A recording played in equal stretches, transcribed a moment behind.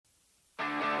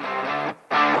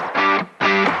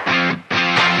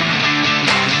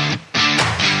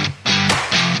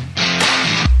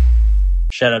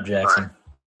Shut up, Jackson.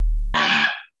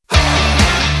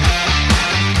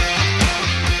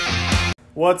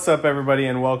 What's up, everybody,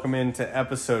 and welcome into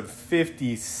episode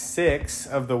 56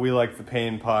 of the We Like the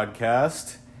Pain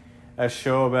podcast, a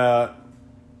show about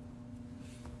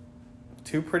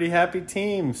two pretty happy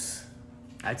teams.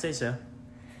 I'd say so.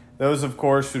 Those, of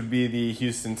course, would be the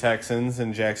Houston Texans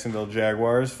and Jacksonville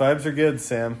Jaguars. Vibes are good,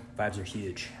 Sam. Vibes are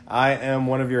huge. I am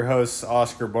one of your hosts,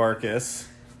 Oscar Barkus.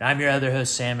 I'm your other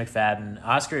host, Sam McFadden.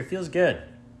 Oscar, it feels good.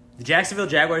 The Jacksonville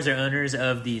Jaguars are owners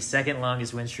of the second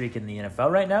longest win streak in the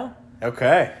NFL right now.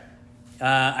 Okay.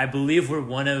 I believe we're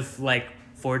one of like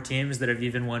 4 teams that have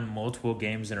even won multiple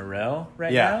games in a row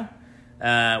now.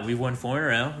 We've won 4 in a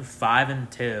row. We're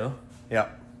 5-2.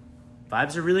 Yep.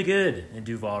 Vibes are really good in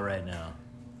Duval right now.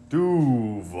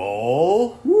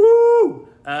 Duval. Woo!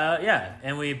 Yeah,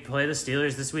 and we play the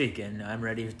Steelers this week, and I'm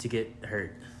ready to get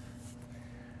hurt.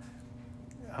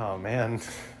 Oh, man.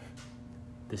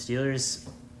 The Steelers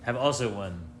have also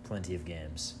won plenty of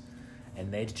games,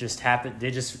 and they just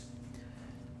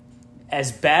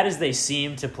as bad as they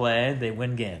seem to play, they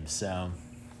win games. So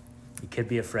it could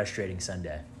be a frustrating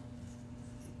Sunday.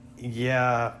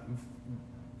 Yeah,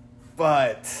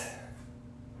 but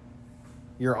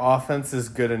your offense is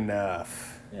good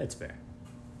enough. Yeah, it's fair.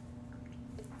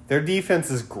 Their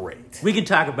defense is great. We can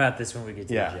talk about this when we get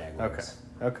to the Jaguars.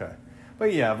 Okay.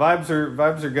 But yeah, vibes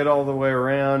are good all the way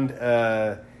around.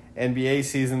 NBA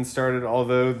season started,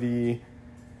 although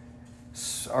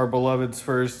our beloved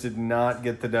Spurs did not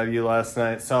get the W last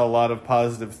night. Saw a lot of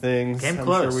positive things. Came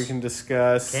close. I'm sure we can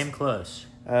discuss. Came close.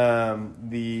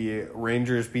 The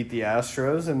Rangers beat the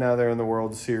Astros, and now they're in the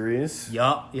World Series.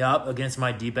 Yup, against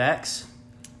my D-backs.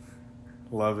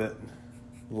 Love it.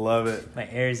 My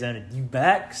Arizona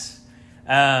D-backs.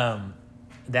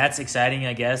 That's exciting,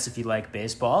 I guess, if you like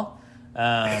baseball.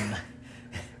 My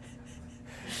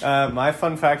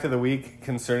fun fact of the week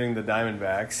concerning the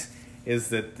Diamondbacks is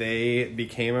that they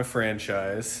became a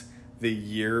franchise the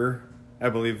year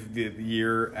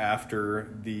after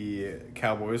the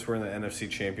Cowboys were in the NFC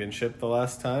Championship the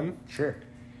last time. Sure.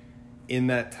 In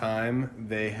that time,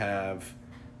 they have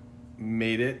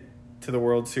made it to the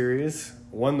World Series,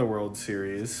 won the World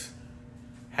Series,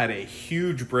 had a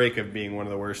huge break of being one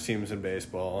of the worst teams in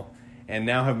baseball, and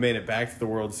now have made it back to the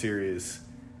World Series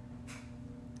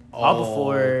all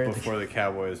before the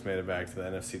Cowboys made it back to the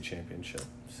NFC Championship.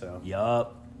 So.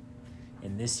 Yup.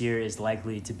 And this year is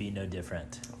likely to be no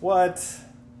different. What?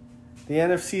 The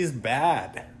NFC's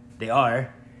bad. They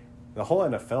are. The whole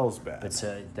NFL's bad. But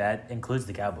that includes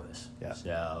the Cowboys. Yeah.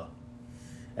 So,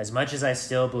 as much as I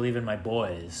still believe in my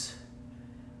boys,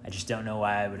 I just don't know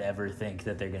why I would ever think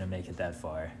that they're going to make it that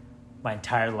far. My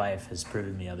entire life has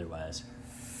proven me otherwise.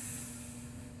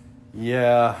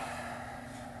 Yeah.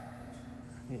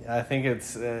 I think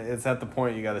it's at the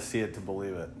point you got to see it to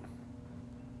believe it.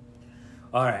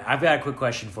 All right, I've got a quick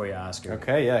question for you, Oscar.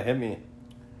 Okay, yeah, hit me.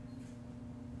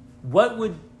 What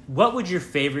would your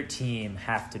favorite team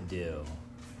have to do,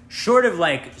 short of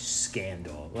like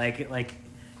scandal, like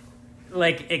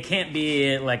it can't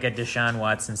be like a Deshaun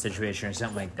Watson situation or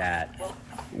something like that?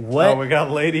 What? Oh, we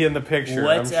got lady in the picture.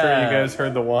 I'm sure you guys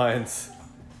heard the whines.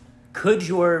 Could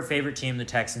your favorite team, the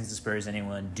Texans, the Spurs,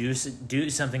 anyone, do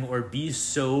something or be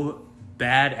so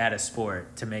bad at a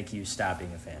sport to make you stop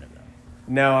being a fan of them?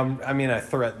 No, I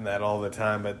threaten that all the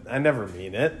time, but I never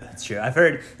mean it. That's true. I've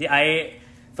heard. If I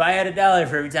had $1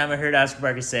 for every time I heard Oscar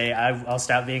Barkus say I'll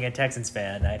stop being a Texans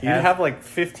fan, you'd have like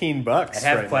 $15. I'd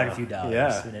have right quite now. a few dollars,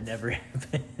 yeah. and it never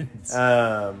happens.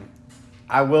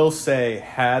 I will say,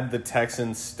 had the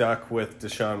Texans stuck with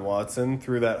Deshaun Watson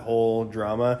through that whole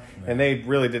drama, and they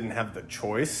really didn't have the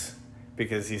choice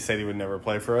because he said he would never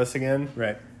play for us again.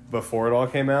 Right. Before it all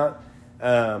came out.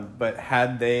 But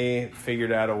had they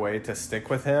figured out a way to stick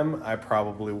with him, I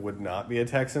probably would not be a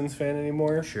Texans fan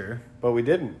anymore. Sure. But we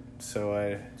didn't. So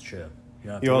It's true.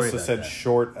 You also said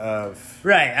short of...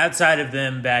 Right, outside of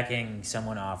them backing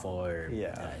someone awful or,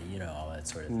 all that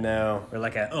sort of thing. No. Or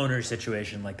like an owner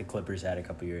situation like the Clippers had a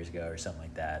couple years ago or something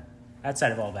like that.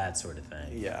 Outside of all that sort of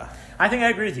thing. Yeah. I think I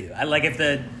agree with you. I like if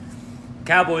the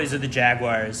Cowboys or the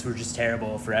Jaguars were just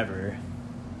terrible forever,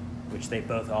 which they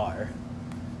both are.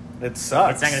 It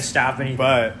sucks. It's not going to stop anything.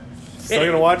 But still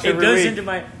going to watch every week.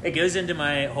 It goes into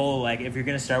my whole, like, if you're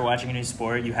going to start watching a new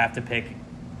sport, you have to pick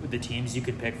the teams you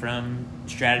could pick from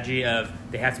strategy of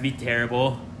they have to be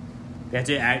terrible. They have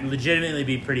to legitimately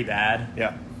be pretty bad.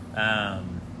 Yeah.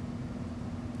 And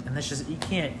that's just, you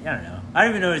can't, I don't know. I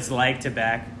don't even know what it's like to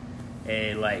back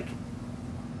a, like,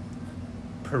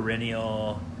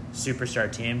 perennial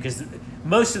superstar team because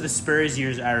most of the Spurs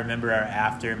years I remember are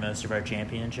after most of our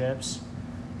championships.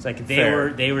 It's like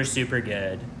Fair. they were super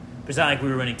good. But it's not like we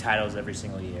were winning titles every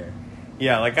single year.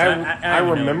 Yeah, like So I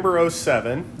remember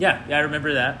 07. Yeah, I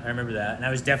remember that. And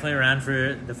I was definitely around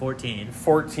for the 14.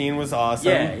 14 was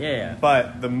awesome. Yeah.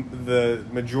 But the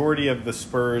majority of the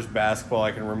Spurs basketball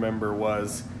I can remember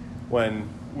was when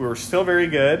we were still very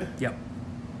good. Yep.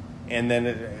 And then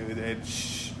it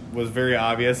was very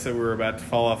obvious that we were about to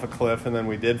fall off a cliff, and then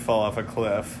we did fall off a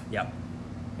cliff. Yep.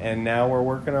 And now we're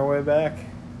working our way back.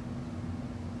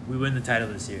 We win the title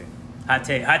this year. Hot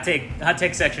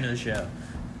take section of the show.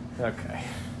 Okay.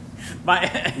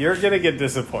 My You're going to get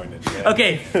disappointed. Man.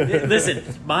 Okay, listen.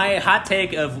 My hot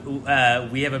take of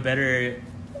we have a better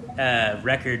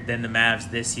record than the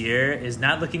Mavs this year is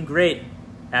not looking great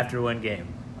after one game.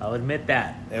 I'll admit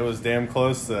that. It was damn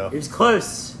close, though. It was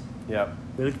close. Yep.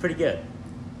 It looked pretty good.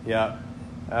 Yeah.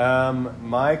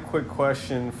 My quick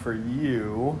question for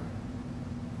you.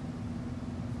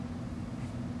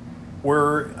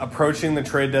 We're approaching the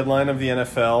trade deadline of the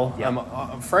NFL. Yep.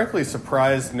 I'm frankly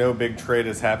surprised no big trade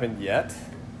has happened yet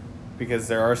because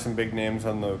there are some big names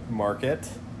on the market.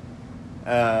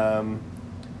 I'll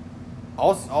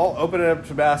open it up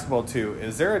to basketball too.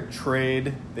 Is there a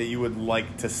trade that you would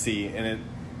like to see? And it,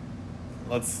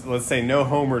 let's say no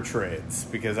homer trades,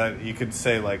 because you could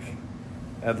say like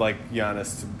I'd like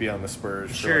Giannis to be on the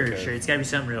Spurs. Sure. It's got to be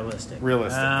something realistic.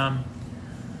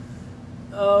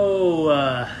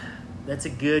 That's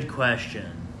a good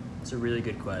question. It's a really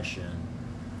good question.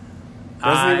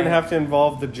 Doesn't even have to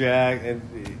involve the Jag.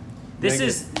 This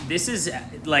is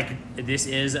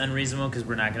unreasonable because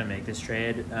we're not going to make this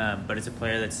trade. But it's a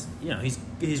player that's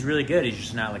he's really good. He's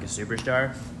just not like a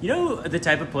superstar. You know the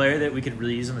type of player that we could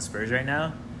really use on the Spurs right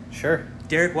now? Sure.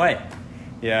 Derek White.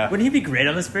 Yeah. Wouldn't he be great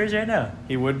on the Spurs right now?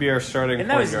 He would be our starting And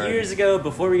that was point guard. years ago,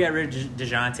 before we got rid of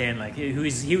DeJounte, and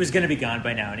he was going to be gone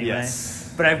by now anyway.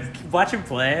 Yes. But I watch him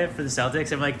play for the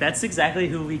Celtics. I'm like, that's exactly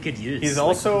who we could use. He's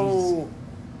also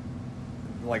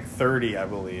like 30, I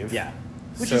believe. Yeah.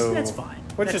 That's fine.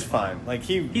 Which is fine. Like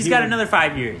he's got another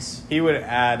 5 years. He would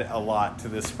add a lot to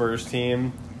the Spurs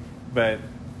team, but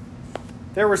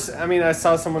I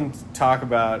saw someone talk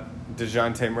about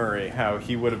DeJounte Murray, how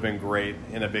he would have been great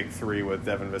in a big three with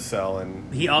Devin Vassell,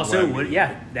 and he also Wemby. would.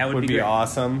 Yeah, that would be great.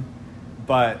 awesome.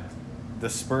 But the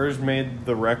Spurs made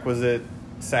the requisite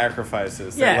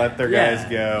sacrifices. They let their guys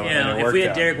go. And it if we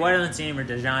had out. Derek White on the team or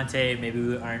DeJounte, maybe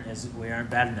we aren't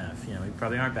bad enough. We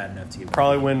probably aren't bad enough to get.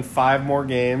 Probably win 5 more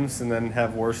games and then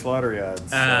have worse lottery odds.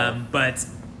 So. But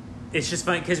it's just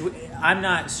funny because I'm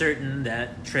not certain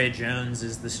that Trey Jones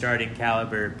is the starting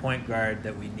caliber point guard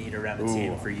that we need around the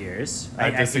team for years.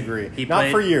 I disagree. Not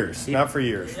for years.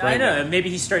 Right I know. now. Maybe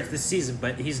he starts this season,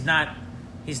 but he's not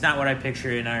what I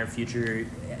picture in our future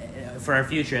for our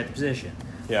future at the position.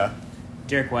 Yeah.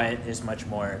 Derek White is much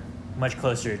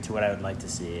closer to what I would like to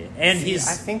see, and I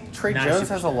think Trey Jones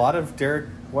has a lot of Derek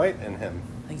White in him.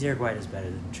 I think Derek White is better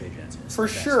than Trey Jones is. For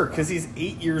sure, because he's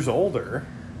 8 years older.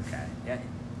 Okay. Yeah.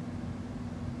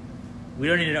 We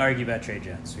don't need to argue about Trey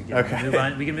Jones. We can move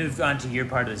on. We can move on to your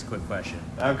part of this quick question.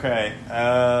 Okay.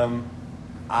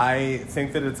 I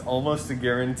think that it's almost a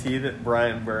guarantee that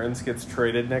Brian Burns gets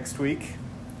traded next week.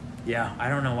 Yeah, I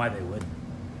don't know why they wouldn't.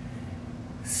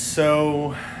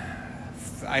 So,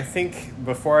 I think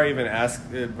before I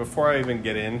even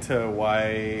get into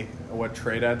what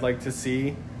trade I'd like to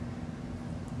see,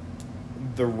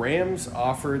 the Rams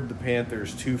offered the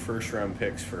Panthers 2 first-round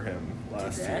picks for him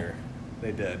last year.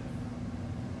 They did.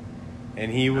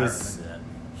 And he was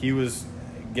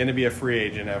going to be a free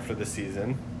agent after the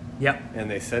season. Yep.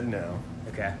 And they said no.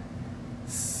 Okay.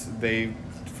 They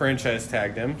franchise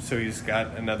tagged him, so he's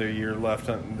got another year left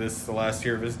on the last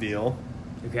year of his deal.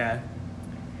 Okay.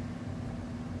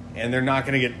 And they're not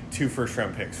going to get 2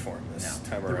 first-round picks for him this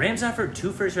time around. The Rams offered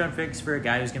 2 first-round picks for a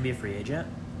guy who's going to be a free agent,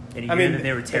 and you knew that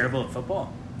they were terrible at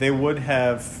football. They would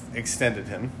have extended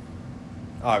him,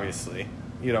 obviously.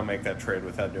 You don't make that trade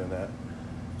without doing that.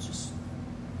 It's just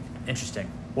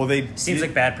interesting. Well, seems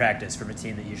like bad practice from a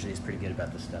team that usually is pretty good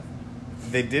about this stuff.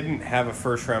 They didn't have a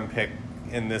first-round pick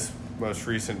in this most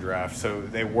recent draft, so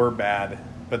they were bad.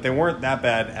 But they weren't that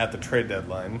bad at the trade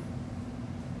deadline.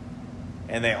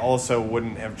 And they also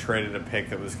wouldn't have traded a pick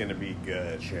that was going to be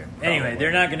good. Sure. Anyway,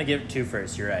 they're not going to give 2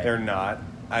 firsts. You're right. They're not.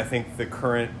 I think the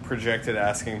current projected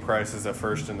asking price is a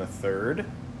first and a third.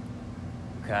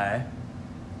 Okay.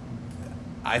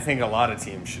 I think a lot of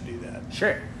teams should do that.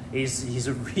 Sure. He's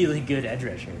a really good edge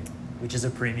rusher, which is a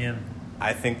premium.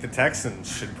 I think the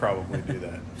Texans should probably do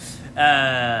that.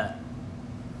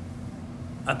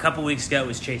 A couple weeks ago it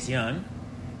was Chase Young.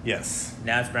 Yes.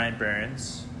 Now it's Brian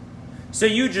Burns. So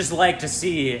you just like to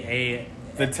see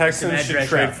the Texans should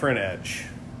trade for an edge.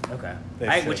 Okay.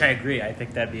 They Which should. I agree. I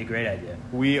think that'd be a great idea.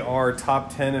 We are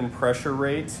top 10 in pressure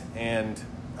rate and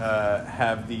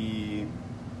have the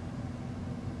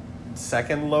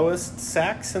second lowest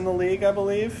sacks in the league, I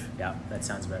believe. Yeah, that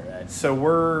sounds about right. So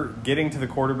we're getting to the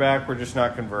quarterback. We're just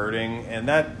not converting. And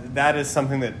that is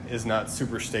something that is not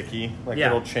super sticky. Like, Yeah.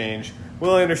 it'll change.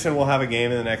 Will Anderson will have a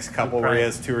game in the next couple where he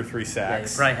has 2 or 3 Yeah,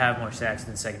 sacks. you probably have more sacks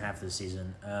in the second half of the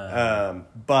season.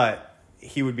 But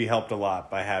he would be helped a lot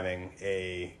by having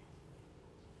a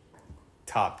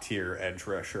top-tier edge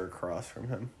rusher across from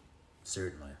him.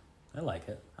 Certainly. I like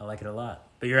it. I like it a lot.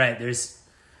 But you're right. There's,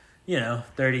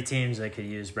 30 teams that could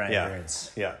use Brian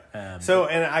Burns. Yeah.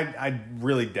 And I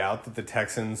really doubt that the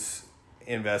Texans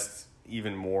invest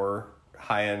even more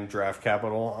high-end draft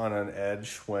capital on an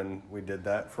edge when we did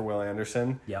that for Will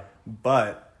Anderson. Yep.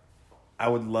 But I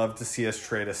would love to see us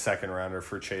trade a second-rounder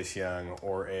for Chase Young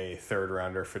or a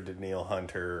third-rounder for Daniil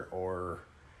Hunter or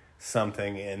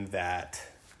something in that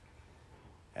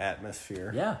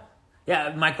atmosphere. Yeah.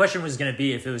 Yeah, my question was going to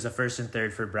be if it was a first and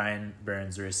third for Brian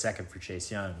Burns or a second for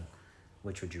Chase Young,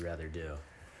 which would you rather do?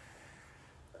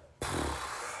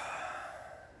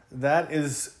 That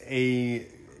is a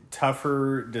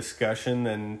tougher discussion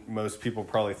than most people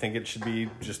probably think it should be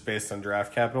just based on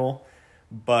draft capital.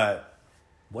 But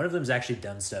one of them's actually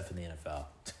done stuff in the NFL.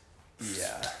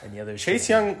 Yeah. And the other Chase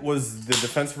Young was the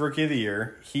defensive rookie of the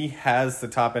year. He has the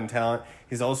top end talent.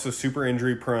 He's also super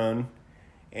injury prone,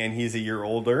 and he's a year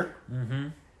older. Mm-hmm.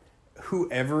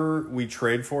 Whoever we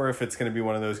trade for, if it's going to be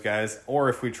one of those guys, or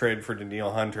if we trade for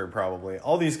Daniil Hunter, probably.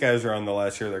 All these guys are on the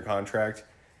last year of their contract.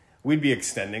 We'd be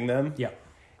extending them. Yeah.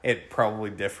 It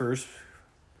probably differs,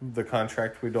 the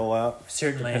contract we dole out.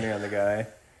 Certainly. Depending on the guy.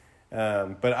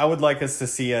 But I would like to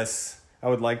see us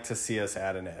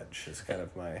add an edge is kind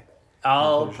of my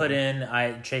I'll conclusion. put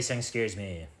in Chase Young scares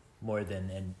me more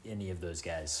than any of those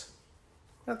guys.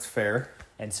 That's fair.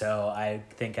 And so I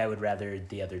think I would rather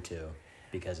the other two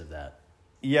because of that.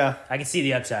 Yeah. I can see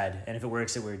the upside, and if it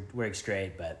works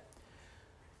great, but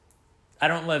I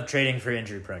don't love trading for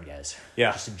injury-prone guys.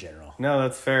 Yeah. Just in general. No,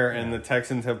 that's fair. Yeah. And the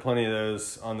Texans have plenty of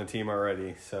those on the team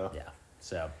already. So, Yeah,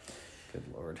 so. Good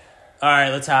Lord. All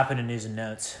right, let's hop into news and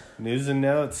notes. News and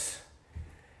notes.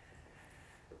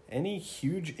 Any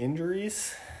huge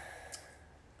injuries?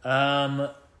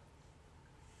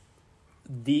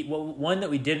 The one that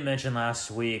we didn't mention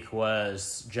last week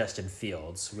was Justin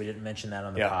Fields. We didn't mention that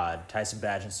on the pod. Tyson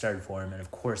Bagent started for him, and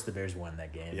of course the Bears won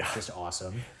that game. Yeah. Just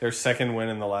awesome. Their second win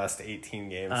in the last 18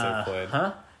 games they've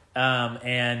played.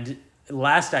 And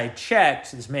last I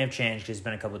checked, this may have changed because it's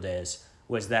been a couple of days,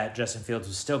 was that Justin Fields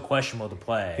was still questionable to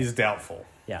play. He's doubtful.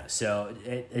 Yeah, so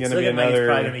it's Gonna looking be like it's another-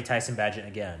 probably going to be Tyson Bagent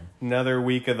again. Another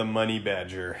week of the money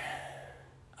badger.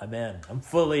 I'm in. I'm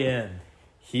fully in.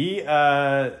 He,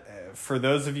 for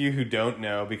those of you who don't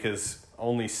know, because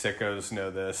only sickos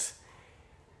know this,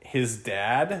 his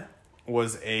dad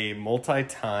was a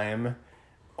multi-time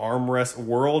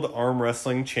world arm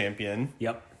wrestling champion.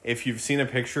 Yep. If you've seen a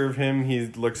picture of him, he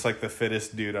looks like the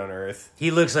fittest dude on earth.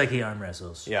 He looks like he arm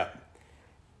wrestles. Yeah.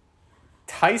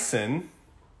 Tyson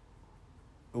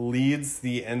leads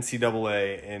the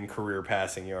NCAA in career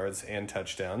passing yards and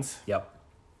touchdowns. Yep.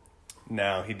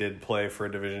 Now, he did play for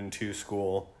a Division II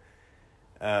school.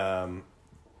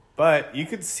 But you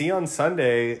could see on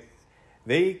Sunday,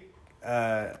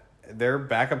 their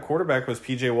backup quarterback was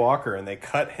P.J. Walker, and they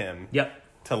cut him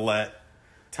to let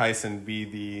Tyson be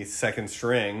the second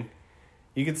string.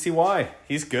 You can see why.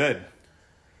 He's good.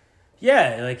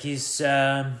 Yeah, like he's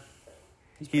got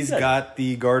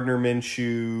the Gardner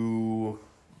Minshew.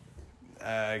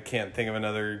 I can't think of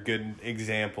another good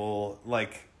example.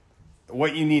 Like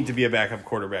what you need to be a backup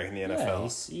quarterback in the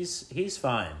NFL. Yeah, he's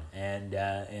fine,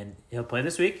 and he'll play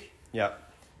this week. Yeah.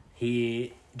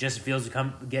 He just feels to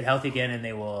come get healthy again, and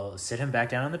they will sit him back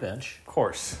down on the bench. Of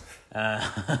course.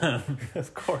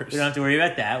 Of course. We don't have to worry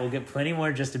about that. We'll get plenty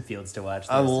more Justin Fields to watch.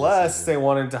 Unless they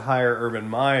wanted to hire Urban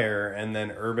Meyer, and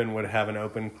then Urban would have an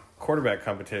open quarterback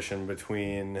competition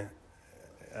between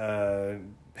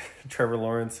Trevor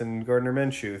Lawrence and Gardner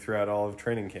Minshew throughout all of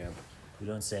training camp. We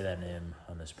don't say that name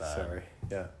on this pod. Sorry.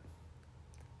 Yeah.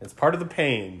 It's part of the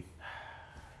pain.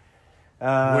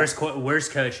 Worst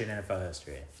coach in NFL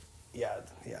history. Yeah.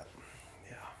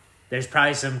 There's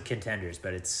probably some contenders,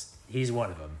 but he's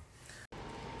one of them.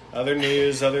 Other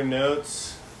news, other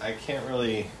notes. I can't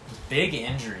really... Big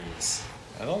injuries.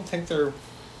 I don't think they're...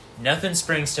 Nothing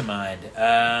springs to mind.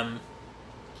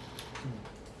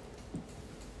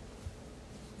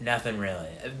 Nothing really.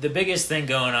 The biggest thing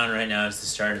going on right now is the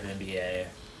start of NBA.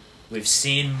 We've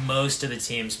seen most of the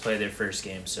teams play their first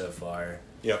game so far.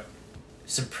 Yep.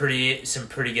 some pretty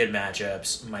good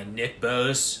matchups. My Nick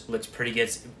Bose looked pretty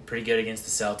good against the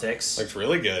Celtics. Looked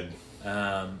really good.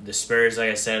 The Spurs, like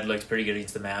I said, looked pretty good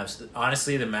against the Mavs.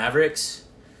 Honestly, the Mavericks,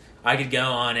 I could go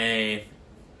on a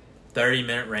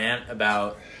 30-minute rant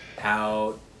about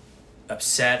how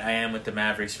upset I am with the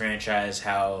Mavericks franchise,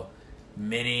 how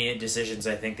many decisions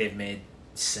I think they've made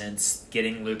since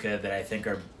getting Luka that I think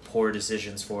are poor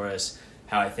decisions for us,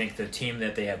 how I think the team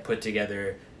that they have put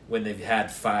together when they've had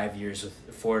 4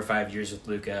 or 5 years with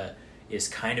Luka is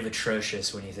kind of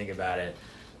atrocious when you think about it.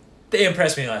 They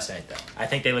impressed me last night, though. I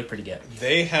think they look pretty good.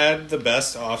 They had the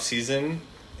best offseason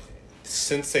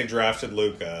since they drafted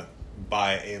Luka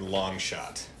by a long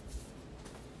shot.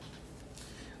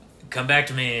 Come back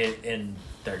to me in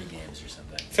 30 games or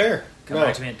something. Fair. Come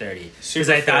back to me in 30. Because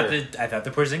I thought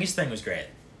the Porzingis thing was great.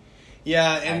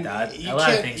 Yeah, and I thought a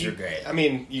lot of things were great. I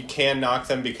mean, you can knock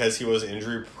them because he was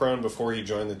injury prone before he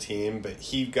joined the team, but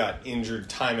he got injured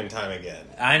time and time again.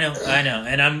 I know,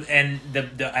 and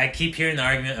I keep hearing the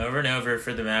argument over and over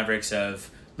for the Mavericks of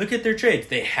look at their trades.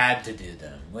 They had to do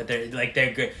them.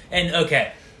 They're great. And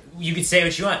okay, you could say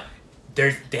what you want.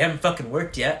 They haven't fucking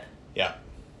worked yet. Yeah.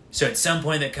 So at some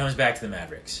point that comes back to the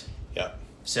Mavericks. Yeah.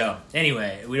 So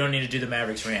anyway, we don't need to do the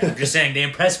Mavericks rant. I'm just saying they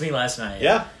impressed me last night.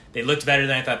 Yeah. They looked better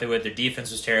than I thought they would. Their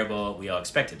defense was terrible. We all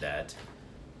expected that.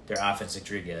 Their offense looked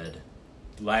pretty good.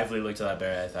 Lively looked a lot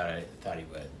better than I thought he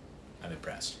would. I'm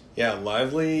impressed. Yeah,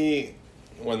 Lively,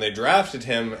 when they drafted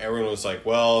him, everyone was like,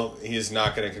 well, he's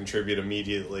not going to contribute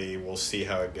immediately. We'll see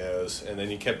how it goes. And then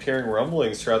you kept hearing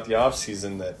rumblings throughout the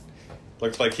offseason that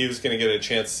looked like he was going to get a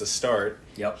chance to start.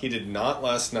 Yep. He did not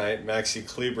last night. Maxi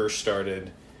Kleber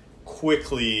started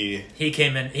quickly. He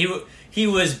came in. He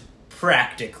was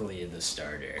practically the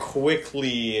starter.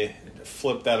 Quickly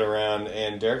flipped that around,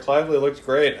 and Derek Lively looked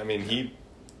great. I mean, he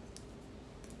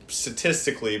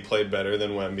statistically played better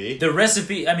than Wemby. The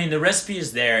recipe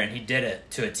is there, and he did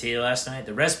it to a T last night.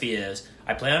 The recipe is,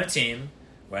 I play on a team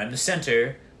where I'm the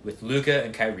center with Luka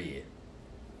and Kyrie.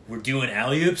 We're doing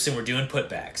alley-oops and we're doing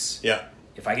putbacks. Yeah.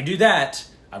 If I can do that,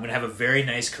 I'm going to have a very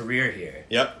nice career here.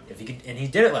 Yep. And he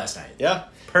did it last night. Yeah.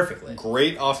 Perfectly.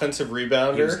 Great offensive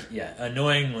rebounder.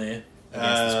 Annoyingly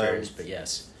against the Spurs, but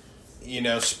yes.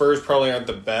 Spurs probably aren't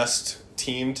the best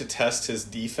team to test his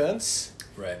defense.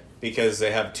 Right. Because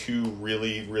they have two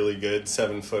really, really good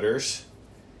 7-footers.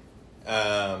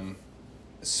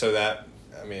 So that,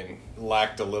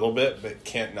 lacked a little bit, but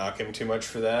can't knock him too much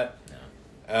for that.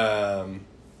 No.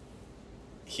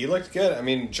 He looked good.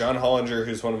 John Hollinger,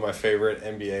 who's one of my favorite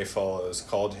NBA follows,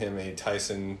 called him a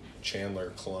Tyson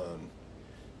Chandler clone.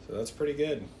 So that's pretty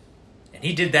good. And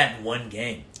he did that in one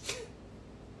game.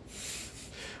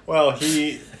 Well,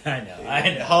 I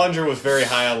know. Hollinger was very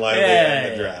high on Lively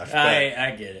in the draft.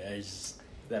 I get it.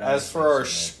 As for our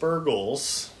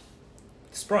Spurgles...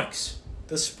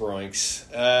 The Sproinks.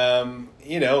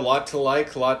 A lot to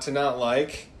like, a lot to not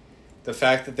like. The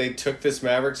fact that they took this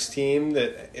Mavericks team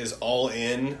that is all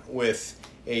in with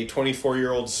a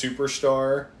 24-year-old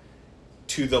superstar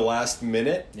to the last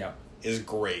minute is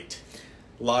great.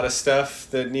 A lot of stuff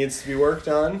that needs to be worked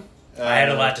on. I had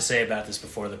a lot to say about this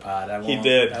before the pod. He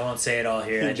did. I won't say it all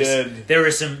here. He did. There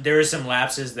were some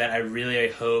lapses that I really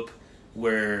hope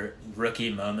were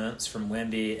rookie moments from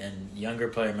Wemby and younger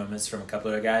player moments from a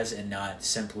couple of guys, and not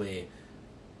simply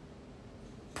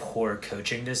poor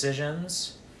coaching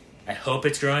decisions. I hope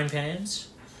it's growing pains,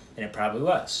 and it probably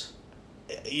was.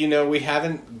 We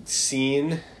haven't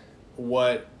seen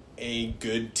what a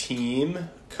good team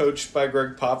coached by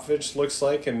Greg Popovich looks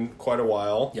like in quite a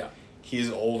while. Yeah. He's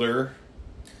older,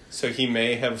 so he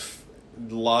may have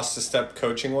lost a step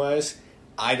coaching-wise.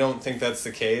 I don't think that's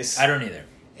the case. I don't either.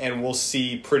 And we'll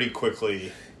see pretty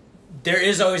quickly. There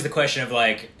is always the question of,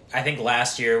 I think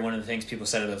last year one of the things people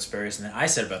said about the Spurs, and that I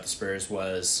said about the Spurs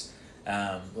was,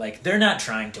 they're not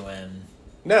trying to win.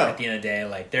 No. At the end of the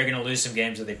day, they're going to lose some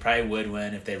games that they probably would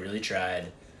win if they really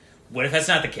tried. What if that's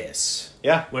not the case?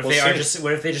 Yeah. What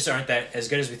if they just aren't that as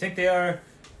good as we think they are?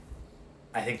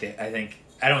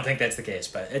 I don't think that's the case,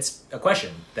 but it's a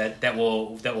question that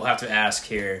we'll have to ask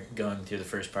here going through the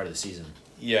first part of the season.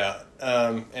 Yeah,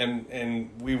 and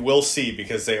we will see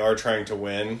because they are trying to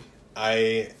win.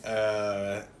 I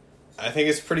think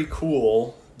it's pretty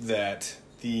cool that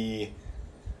the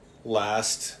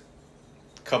last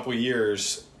couple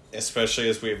years, especially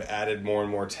as we've added more and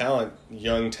more talent,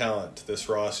 young talent to this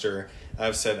roster,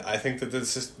 I've said I think that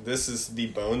this is the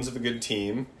bones of a good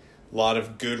team. A lot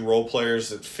of good role players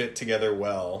that fit together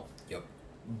well. Yep.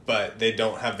 But they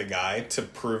don't have the guy to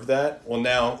prove that. Well,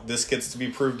 now this gets to be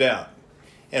proved out.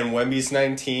 And Wemby's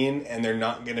 19, and they're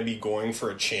not going to be going for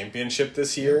a championship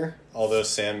this year, although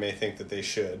Sam may think that they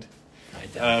should. I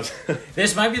don't.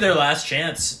 This might be their last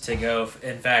chance to go.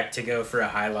 In fact, to go for a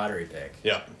high lottery pick.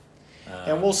 Yeah,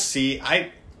 and we'll see.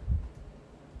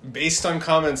 Based on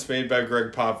comments made by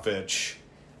Greg Popovich,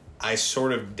 I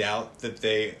sort of doubt that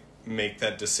they make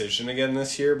that decision again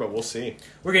this year, but we'll see.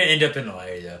 We're gonna end up in the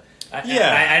lottery, though.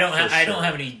 I don't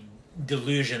have any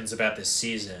delusions about this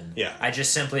season. Yeah. I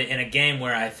just simply, in a game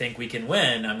where I think we can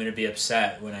win, I'm going to be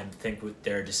upset when I think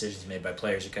there are decisions made by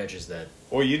players or coaches that...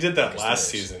 Well, you did that last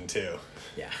season, too.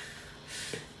 Yeah.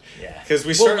 Yeah. Because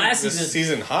we started this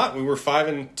season hot. We were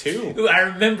 5-2. Ooh, I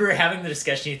remember having the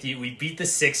discussion with you. We beat the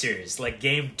Sixers, like,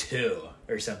 game 2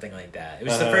 or something like that. It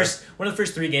was one of the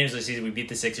first 3 games of the season. We beat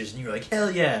the Sixers, and you were like, hell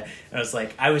yeah. And I was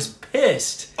like, I was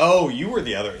pissed. Oh, you were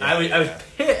the other. Yeah, I was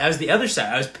pissed. I was the other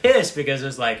side. I was pissed because it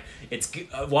was like,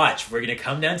 watch, we're going to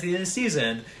come down to the end of the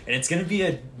season, and it's going to be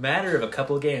a matter of a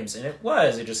couple of games. And it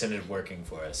was. It just ended up working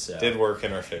for us. So. Did work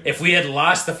in our favor. If we had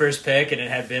lost the first pick and it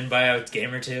had been by a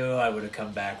game or 2, I would have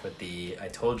come back with the I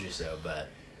told you so, but...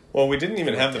 Well, we didn't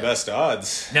even have the best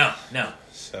odds. No.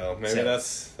 So maybe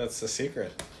that's the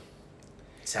secret.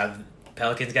 It's how the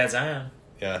Pelicans got Zion.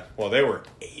 Yeah, well, they were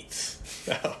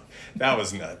 8th. That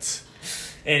was nuts.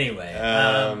 Anyway,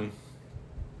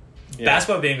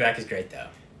 basketball being back is great, though.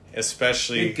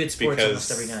 Especially good sports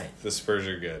because almost every night. The Spurs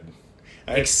are good.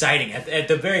 Exciting. At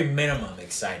the very minimum,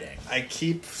 exciting. I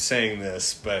keep saying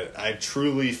this, but I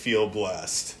truly feel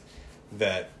blessed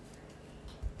that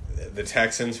the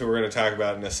Texans, who we're going to talk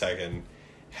about in a second,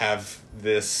 have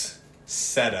this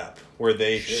setup where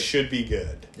they should be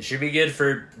good. They should be good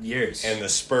for years. And the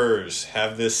Spurs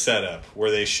have this setup where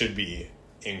they should be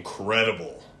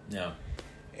incredible. Yeah.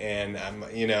 And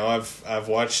I've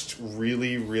watched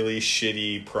really, really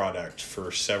shitty product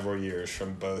for several years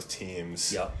from both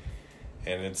teams. Yep.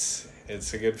 And it's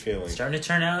a good feeling. It's starting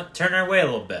to turn our way a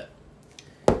little bit.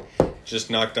 Just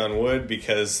knocked on wood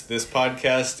because this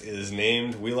podcast is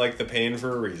named We Like the Pain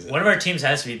for a reason. One of our teams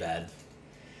has to be bad.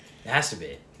 It has to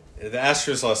be. The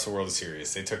Astros lost the World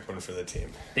Series. They took one for the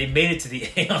team. They made it to the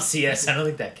ALCS. I don't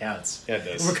think that counts. Yeah, it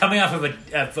does. We're coming off of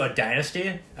a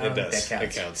dynasty. I don't think that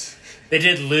counts. It counts. They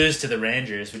did lose to the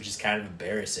Rangers, which is kind of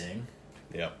embarrassing.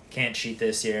 Yep. Can't cheat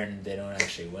this year and they don't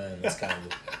actually win. It's kind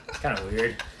of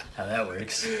weird how that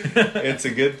works. It's a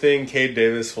good thing Cade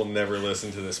Davis will never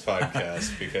listen to this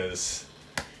podcast because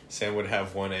Sam would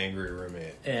have one angry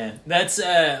roommate. Yeah,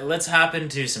 let's hop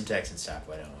into some Texans talk.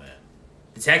 Why don't we?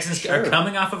 The Texans are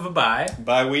coming off of a bye.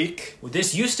 Bye week. Well,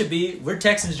 this used to be, we're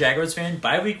Texans Jaguars fan.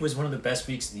 Bye week was one of the best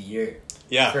weeks of the year.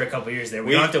 Yeah. For a couple of years there.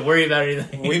 We don't have to worry about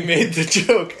anything. We made the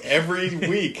joke every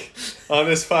week on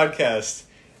this podcast.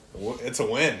 It's a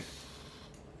win.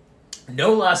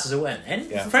 No loss is a win. And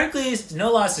frankly,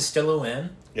 no loss is still a win.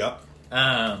 Yep.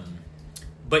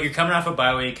 But you're coming off a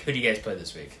bye week. Who do you guys play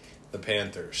this week? The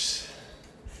Panthers.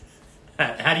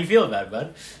 How do you feel about it,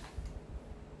 bud?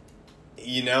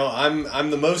 You know,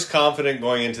 I'm the most confident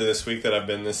going into this week that I've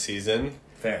been this season.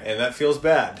 Fair. And that feels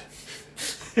bad.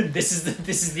 This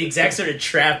is the exact sort of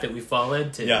trap that we fall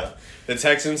into. Yeah. The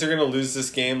Texans are going to lose this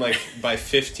game by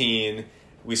 15.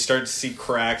 We start to see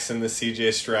cracks in the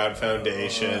CJ Stroud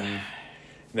Foundation.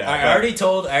 No, I already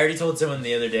told someone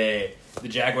the other day the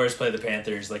Jaguars play the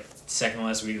Panthers like second to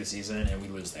last week of the season and we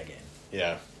lose that game.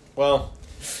 Yeah. Well,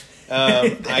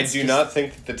 I do not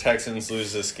think that the Texans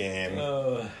lose this game.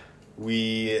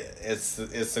 It's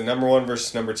the number 1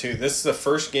 versus number 2. This is the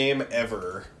first game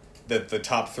ever that the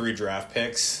top 3 draft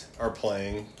picks are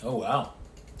playing. Oh wow,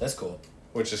 that's cool.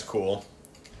 Which is cool.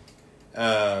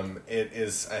 It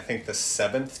is, I think, the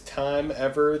 7th time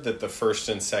ever that the first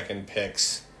and second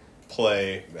picks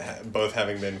play, both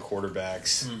having been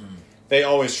quarterbacks. Mm-hmm. They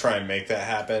always try and make that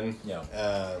happen. Yeah.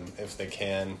 If they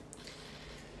can.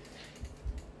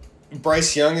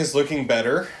 Bryce Young is looking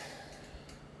better.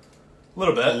 A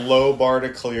little bit. A low bar to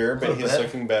clear, but he's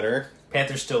looking better.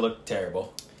 Panthers still look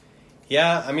terrible.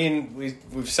 Yeah, I mean,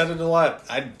 we've said it a lot.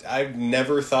 I've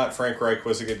never thought Frank Reich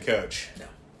was a good coach. No.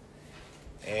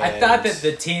 And I thought that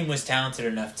the team was talented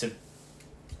enough to,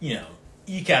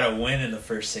 eke out a win in the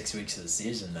first 6 weeks of the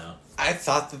season, though. I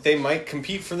thought that they might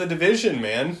compete for the division,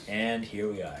 man. And here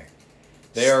we are.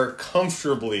 They are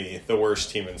comfortably the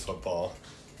worst team in football.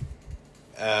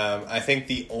 I think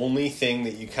the only thing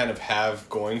that you kind of have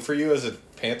going for you as a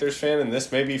Panthers fan, and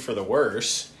this may be for the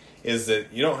worse, is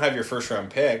that you don't have your first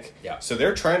round pick. Yeah. So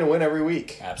they're trying to win every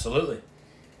week. Absolutely.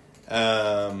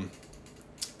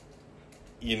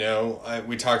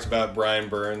 We talked about Brian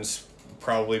Burns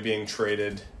probably being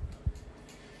traded.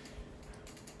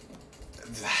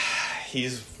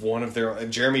 He's one of their...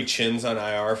 Jeremy Chin's on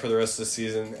IR for the rest of the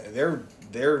season.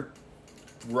 Their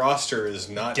roster is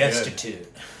not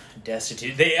destitute. good.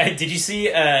 Destitute. Did you see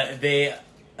they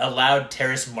allowed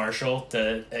Terrace Marshall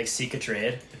to seek a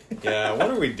trade? Yeah, what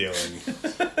are we doing?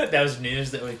 That was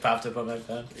news that popped up on my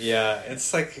phone. Yeah,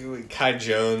 it's like Kai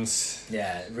Jones.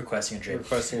 Yeah, requesting a trade.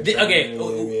 Yeah.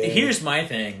 Here's my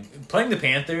thing. Playing the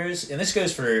Panthers, and this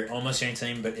goes for almost any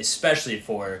team, but especially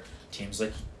for teams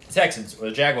like the Texans or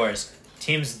the Jaguars,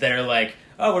 teams that are like,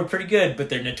 oh, we're pretty good, but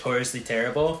they're notoriously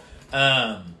terrible.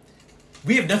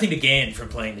 We have nothing to gain from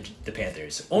playing the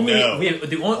Panthers. We have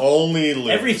only lose.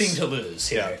 Everything to lose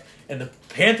here. Yeah. And the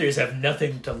Panthers have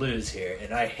nothing to lose here,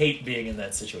 and I hate being in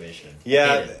that situation.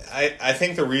 Yeah, I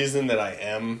think the reason that I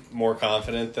am more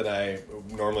confident than I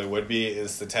normally would be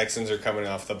is the Texans are coming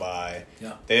off the bye.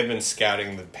 Yeah. They have been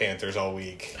scouting the Panthers all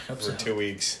week for 2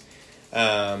 weeks.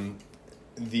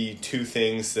 The two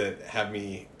things that have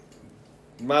me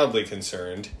mildly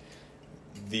concerned,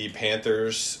 the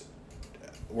Panthers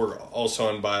were also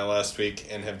on bye last week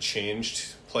and have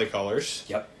changed play callers.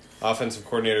 Yep. Offensive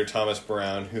coordinator Thomas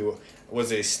Brown, who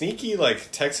was a sneaky,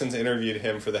 Texans interviewed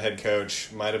him for the head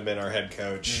coach, might have been our head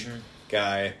coach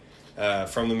guy,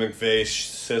 from the McVay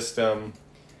system.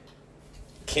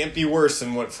 Can't be worse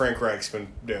than what Frank Reich's been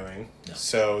doing. No.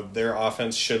 So their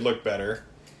offense should look better.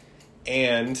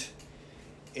 And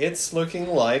it's looking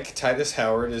like Titus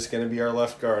Howard is going to be our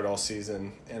left guard all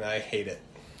season, and I hate it.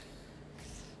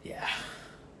 Yeah.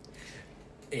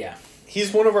 Yeah.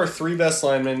 He's one of our 3 best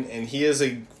linemen, and he is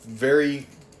a very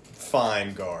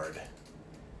fine guard.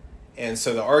 And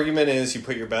so the argument is you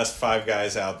put your best 5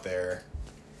 guys out there.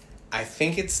 I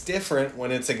think it's different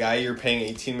when it's a guy you're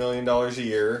paying $18 million a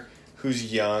year,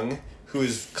 who's young, who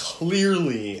is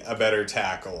clearly a better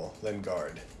tackle than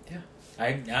guard. Yeah,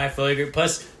 I fully agree.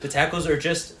 Plus, the tackles are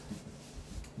just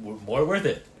more worth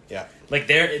it. Yeah.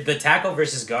 The tackle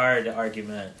versus guard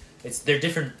argument, they're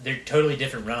different. They're totally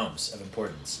different realms of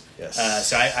importance. Yes.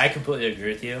 So I completely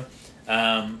agree with you.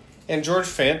 And George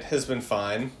Fant has been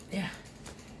fine. Yeah.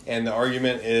 And the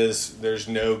argument is there's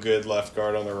no good left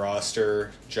guard on the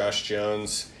roster. Josh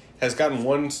Jones has gotten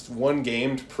one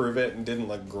game to prove it and didn't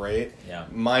look great. Yeah.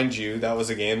 Mind you, that was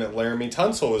a game that Laramie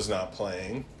Tunsil was not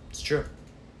playing. It's true.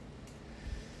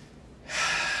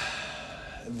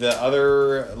 The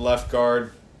other left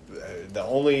guard, the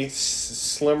only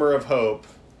slimmer of hope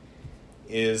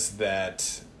is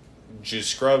that Juice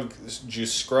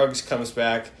Scruggs comes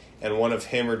back and one of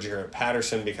him or Jarrett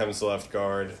Patterson becomes the left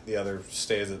guard. The other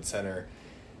stays at center.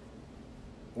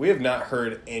 We have not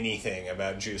heard anything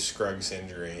about Juice Scruggs'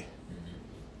 injury. Mm-hmm.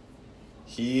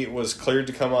 He was cleared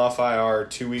to come off IR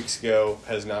 2 weeks ago,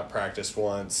 has not practiced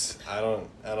once. I don't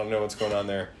know what's going on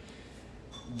there.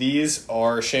 These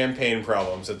are champagne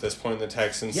problems at this point in the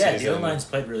Texans season. Yeah, the O-line's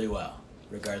played really well,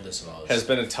 regardless of all this. Has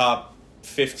been a top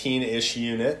 15-ish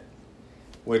unit,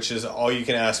 which is all you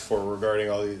can ask for regarding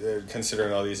all these,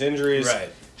 considering all these injuries. Right.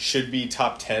 Should be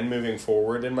top 10 moving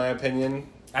forward, in my opinion.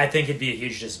 I think it'd be a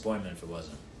huge disappointment if it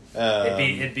wasn't.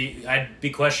 I'd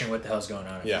be questioning what the hell's going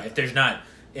on if there's not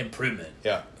improvement.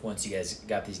 Yeah. Once you guys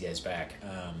got these guys back,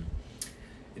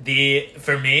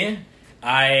 for me,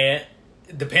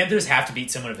 the Panthers have to beat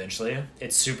someone eventually.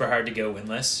 It's super hard to go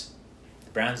winless.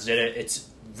 The Browns did it. It's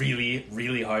really,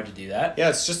 really hard to do that. Yeah,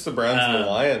 it's just the Browns and the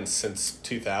Lions since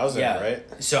 2000, right?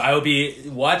 So I will be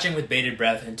watching with bated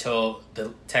breath until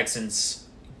the Texans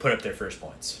put up their first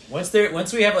points. Once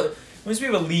we have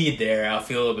a lead there, I'll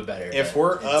feel a little bit better. If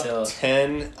we're up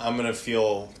 10, I'm gonna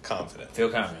feel confident.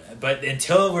 But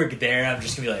until we're there, I'm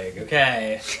just gonna be like,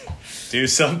 okay, do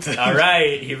something. All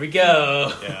right, here we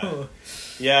go.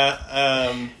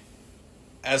 Yeah.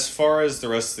 As far as the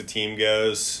rest of the team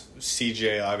goes,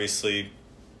 CJ obviously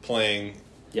playing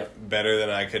better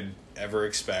than I could ever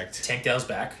expect. Tank Dell's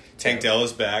back. Tank Dell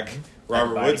is back. Mm-hmm.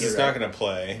 Robert Woods is not going to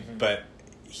play, but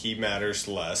he matters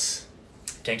less.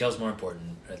 Tank Dell's more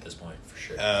important at this point, for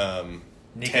sure.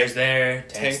 Nico's there.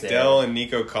 Tank Dell and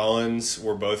Nico Collins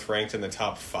were both ranked in the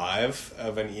top 5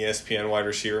 of an ESPN wide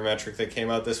receiver metric that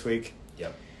came out this week.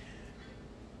 Yep.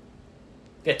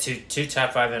 Got two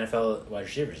top 5 NFL wide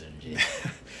receivers in.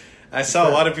 I saw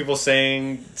a lot of people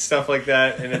saying stuff like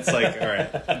that, and it's like, all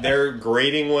right, they're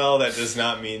grading well. That does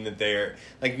not mean that they're...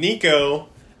 Like, Nico,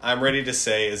 I'm ready to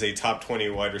say, is a top 20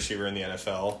 wide receiver in the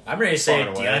NFL. I'm ready to say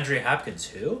DeAndre Hopkins,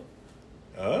 who?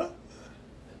 Who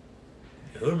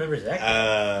remembers that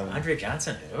guy? Andre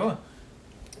Johnson, who? All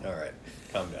right,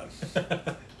 calm down.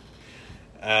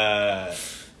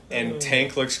 And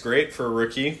Tank looks great for a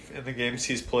rookie in the games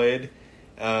he's played.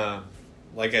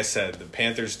 Like I said, the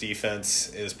Panthers'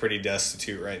 defense is pretty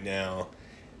destitute right now.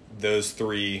 Those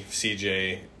 3,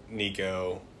 CJ,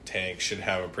 Nico, Tank, should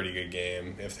have a pretty good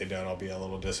game. If they don't, I'll be a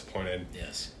little disappointed.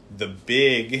 Yes. The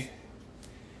big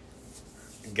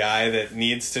guy that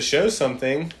needs to show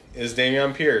something is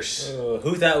Dameon Pierce.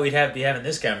 Who thought we'd be having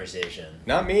this conversation?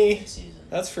 Not me. This season.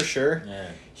 That's for sure.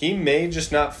 Yeah. He may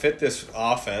just not fit this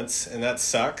offense, and that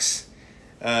sucks.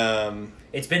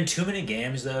 It's been too many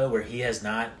games though where he has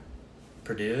not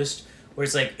produced. Where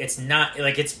it's like it's not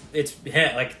like it's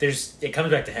like it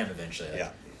comes back to him eventually. Like,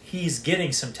 yeah. He's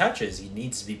getting some touches. He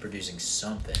needs to be producing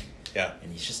something. Yeah.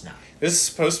 And he's just not. This is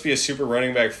supposed to be a super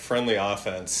running back friendly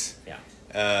offense. Yeah.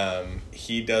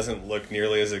 He doesn't look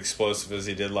nearly as explosive as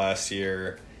he did last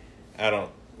year. I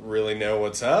don't really know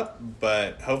what's up,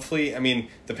 but hopefully, I mean,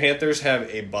 the Panthers have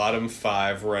a bottom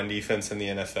 5 run defense in the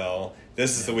NFL.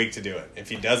 This is the week to do it. If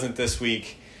he doesn't this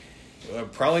week, we'll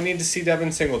probably need to see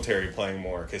Devin Singletary playing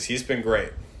more because he's been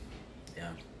great.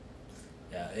 Yeah.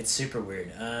 Yeah, it's super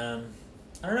weird.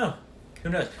 I don't know. Who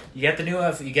knows? You get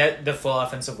you get the full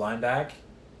offensive line back.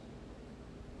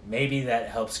 Maybe that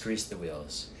helps grease the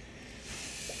wheels.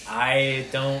 I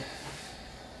don't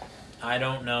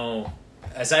know.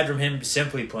 Aside from him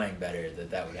simply playing better,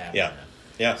 that would happen. Yeah.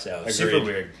 Yeah. So agreed. super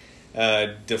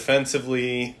weird.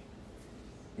 Defensively,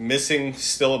 missing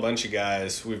still a bunch of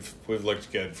guys. We've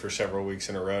looked good for several weeks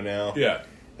in a row now. Yeah.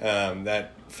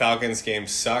 That Falcons game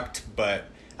sucked, but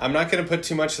I'm not going to put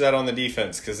too much of that on the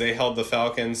defense because they held the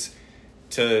Falcons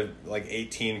to like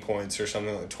 18 points or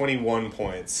something, like 21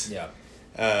 points. Yeah.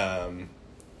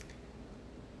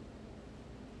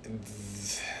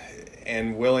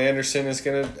 And Will Anderson is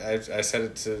going to, I said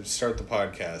it to start the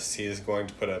podcast, he is going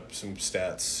to put up some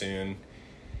stats soon.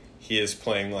 He is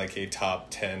playing like a top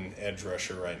 10 edge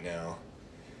rusher right now,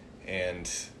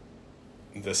 and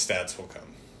the stats will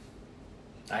come.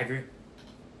 I agree.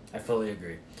 I fully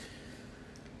agree.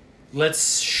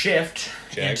 Let's shift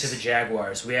Jags. into the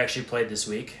Jaguars. We actually played this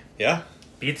week. Yeah.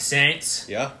 Beat the Saints.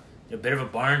 Yeah. A bit of a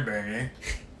barn burner.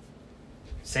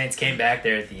 Saints came back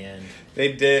there at the end.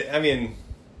 They did. I mean,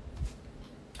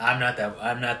 I'm not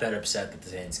that upset that the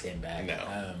Saints came back.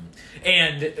 No.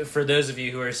 And for those of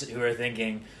you who are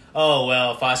thinking, oh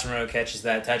well, Foster Moreau catches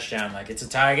that touchdown, like it's a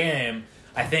tie game.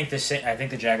 I think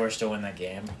the Jaguars still win that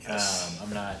game. Yes.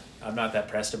 I'm not that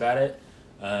pressed about it.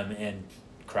 And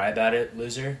cry about it,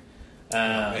 loser.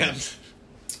 man.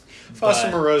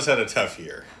 Foster Moreau's had a tough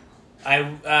year.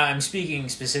 I'm speaking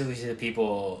specifically to the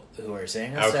people who are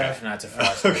saying that stuff, not to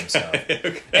Foster himself.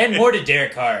 Okay. And more to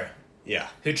Derek Carr. Yeah.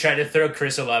 Who tried to throw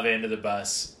Chris Olave into the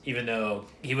bus, even though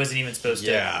he wasn't even supposed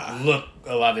to look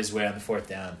Olave's way on the 4th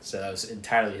down. So that was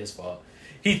entirely his fault.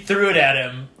 He threw it at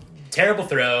him. Terrible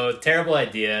throw. Terrible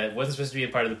idea. It wasn't supposed to be a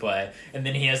part of the play. And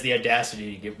then he has the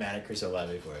audacity to get mad at Chris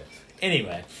Olave for it.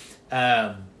 Anyway,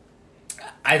 I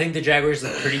think the Jaguars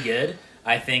look pretty good.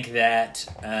 I think that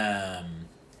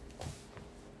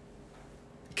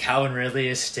Calvin Ridley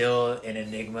is still an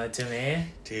enigma to me.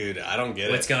 Dude, I don't get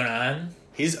it. What's going on?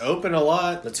 He's open a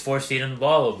lot. Let's force feed him the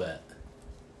ball a little bit.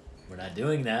 We're not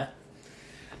doing that.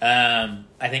 I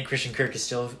think Christian Kirk is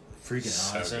still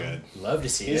freaking awesome. Good. Love to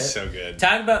see it. He's so good.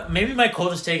 Talking about maybe my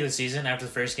coldest take of the season after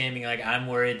the first game being like, I'm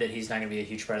worried that he's not going to be a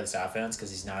huge part of this offense because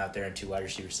he's not out there in 2 wide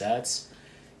receiver sets.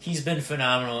 He's been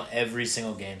phenomenal every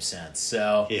single game since.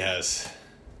 So he has.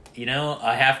 You know,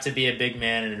 I have to be a big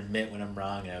man and admit when I'm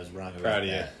wrong, and I was wrong about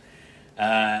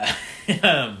that.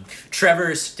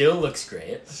 Trevor still looks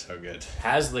great. So good.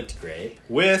 Has looked great.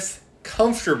 With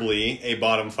comfortably a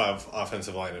bottom 5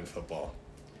 offensive line in football.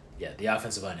 Yeah, the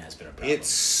offensive line has been a problem. It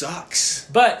sucks.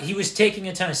 But he was taking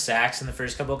a ton of sacks in the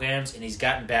first couple of games, and he's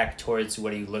gotten back towards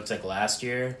what he looked like last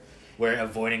year, where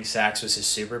avoiding sacks was his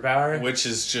superpower. Which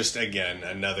is just, again,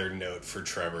 another note for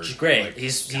Trevor. Which is great. Like,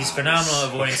 he's phenomenal at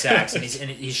avoiding sacks, and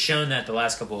he's shown that the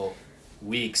last couple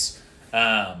weeks.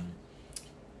 That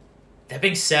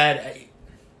being said,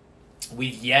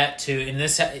 we've yet to, in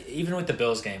this, even with the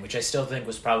Bills game, which I still think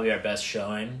was probably our best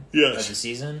showing of the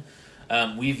season,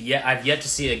 I've yet to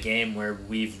see a game where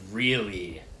we've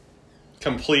really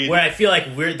complete, where I feel like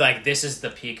we're like, this is the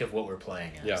peak of what we're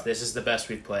playing as. Yeah. This is the best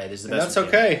we've played. This is the and best. That's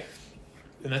okay.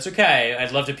 And that's okay.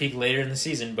 I'd love to peak later in the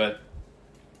season, but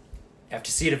I have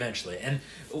to see it eventually. And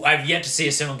I've yet to see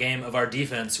a single game of our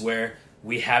defense where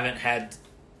we haven't had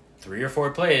 3 or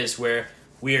 4 plays where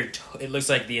it looks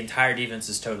like the entire defense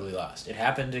is totally lost. It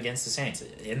happened against the Saints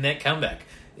in that comeback.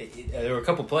 There were a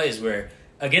couple plays where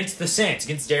against the Saints,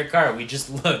 against Derek Carr, we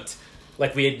just looked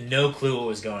like we had no clue what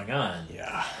was going on.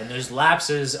 Yeah. And those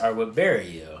lapses are what bury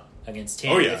you against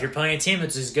teams. Oh, yeah. If you're playing a team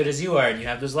that's as good as you are and you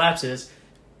have those lapses,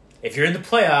 if you're in the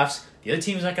playoffs, the other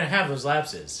team's not going to have those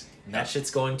lapses. And that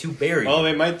shit's going to bury you. Well,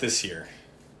 they might this year.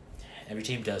 Every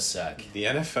team does suck. The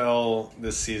NFL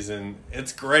this season,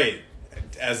 it's great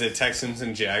as a Texans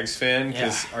and Jags fan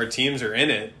because our teams are in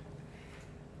it.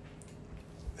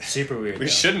 Super weird. We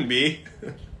shouldn't be.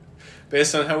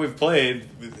 Based on how we've played,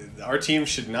 our team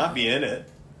should not be in it.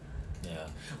 Yeah.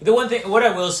 The one thing, what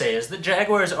I will say is the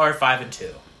Jaguars are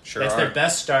 5-2. Sure That's are. their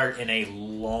best start in a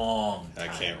long time.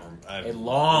 I can't remember. A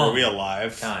long Were we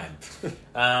alive?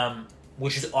 time.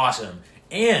 Which is awesome.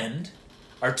 And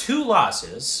our 2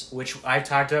 losses, which I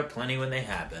talked about plenty when they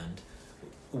happened,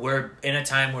 were in a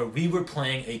time where we were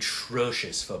playing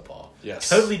atrocious football. Yes.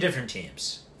 Totally different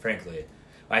teams, frankly.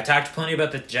 I talked plenty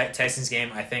about the Texans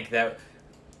game. I think that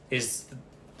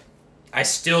I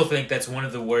still think that's one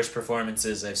of the worst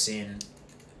performances I've seen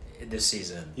this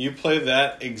season. You play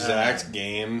that exact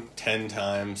game 10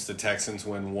 times, the Texans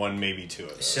win 1, maybe 2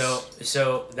 of those.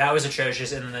 So that was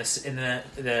atrocious. And in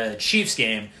the Chiefs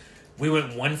game, we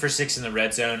went 1 for 6 in the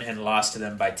red zone and lost to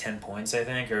them by 10 points, I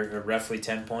think, or roughly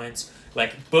 10 points.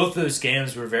 Like, both those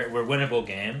games were winnable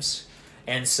games.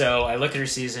 And so I look at our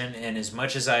season, and as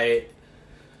much as I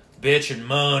bitch and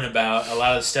moan about a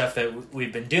lot of the stuff that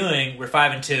we've been doing, we're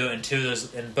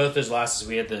 5-2, and both those losses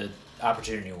we had the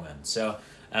opportunity to win. So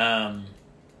I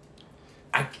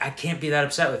can't be that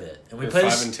upset with it. And we play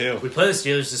 5-2. We play the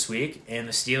Steelers this week, and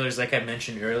the Steelers, like I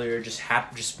mentioned earlier, just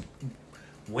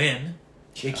win.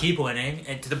 They keep winning,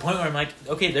 and to the point where I'm like,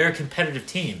 okay, they're a competitive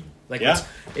team. Like,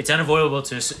 it's unavoidable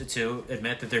to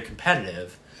admit that they're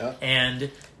competitive. Yeah.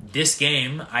 And this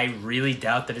game, I really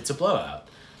doubt that it's a blowout.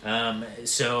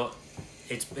 So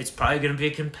it's probably going to be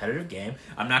a competitive game.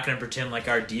 I'm not going to pretend like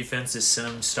our defense is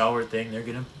some stalwart thing.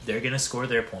 They're gonna score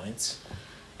their points,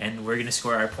 and we're gonna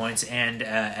score our points. And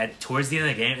towards the end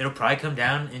of the game, it'll probably come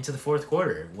down into the fourth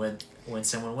quarter when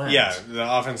someone wins. Yeah,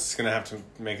 the offense is going to have to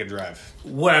make a drive.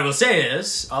 What I will say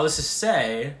is, all this is to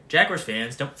say, Jaguars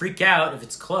fans, don't freak out if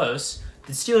it's close.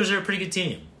 The Steelers are a pretty good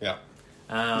team. Yeah.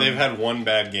 They've had one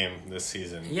bad game this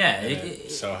season. Yeah.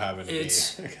 It so happened to be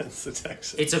against the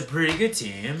Texans. It's a pretty good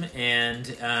team,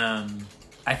 and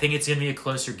I think it's going to be a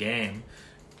closer game.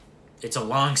 It's a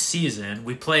long season.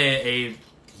 We play a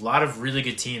lot of really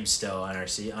good teams still on our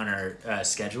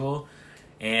schedule,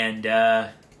 and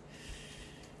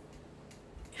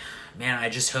man, I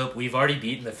just hope we've already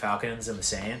beaten the Falcons and the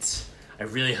Saints. I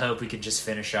really hope we could just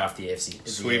finish off the AFC.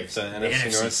 Sweep the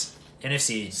NFC North.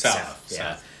 NFC South.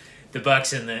 Yeah. The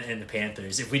Bucs and the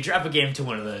Panthers. If we drop a game to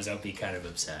one of those, I'll be kind of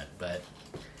upset. But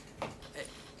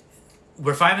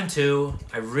we're 5-2.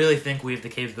 I really think we have the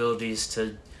capabilities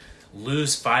to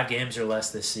lose 5 games or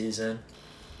less this season.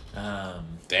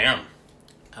 Damn.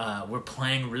 We're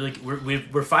playing really. We're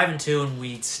 5-2, and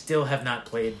we still have not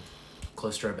played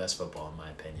close to our best football, in my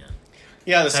opinion.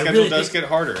 Yeah, the schedule does get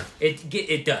harder.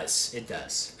 It does.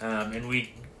 And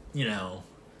we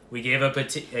gave up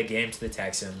a game to the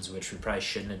Texans, which we probably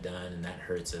shouldn't have done, and that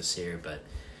hurts us here. But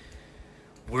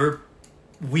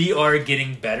we are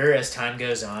getting better as time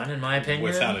goes on, in my opinion.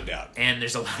 Without a doubt. And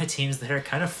there's a lot of teams that are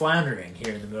kind of floundering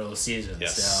here in the middle of the season.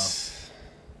 Yes.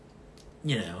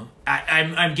 So,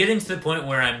 I'm getting to the point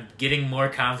where I'm getting more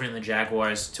confident in the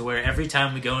Jaguars, to where every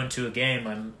time we go into a game,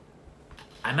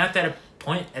 I'm at that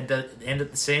point at the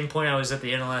same point I was at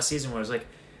the end of last season, where I was like,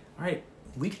 all right,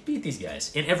 we could beat these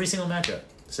guys in every single matchup.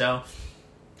 So,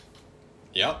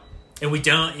 yep. And we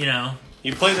don't,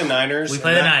 You play the Niners. We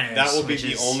play the Niners. That will be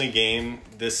the only game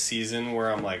this season where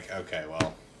I'm like, okay,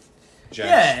 well,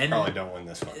 Jags probably don't win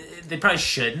this one. They probably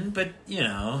shouldn't, but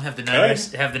have the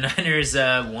Niners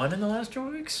won in the last 2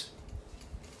 weeks?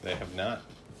 They have not.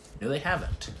 No, they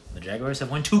haven't. The Jaguars have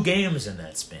won 2 games in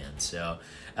that span. So,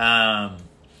 I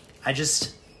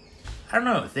don't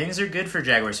know. Things are good for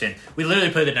Jaguars fan. We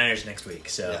literally play the Niners next week,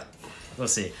 so we'll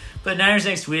see. But Niners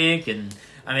next week, and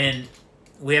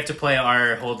we have to play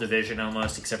our whole division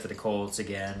almost, except for the Colts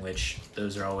again, which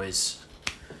those are always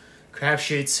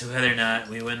crapshoots. Whether or not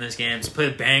we win those games, play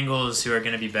the Bengals, who are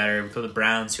going to be better. We play the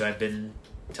Browns, who I've been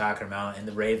talking about, and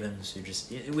the Ravens, who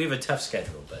we have a tough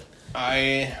schedule. But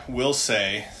I will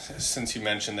say, since you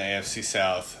mentioned the AFC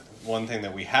South, one thing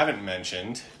that we haven't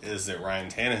mentioned is that Ryan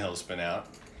Tannehill's been out,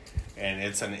 and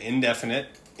it's an indefinite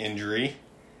injury.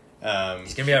 He's going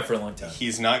to be out for a long time.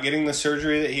 He's not getting the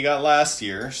surgery that he got last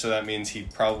year, so that means he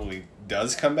probably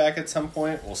does come back at some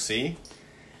point. We'll see.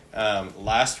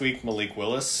 Last week, Malik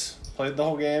Willis played the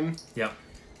whole game. Yep.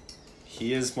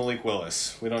 He is Malik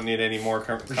Willis. We don't need any more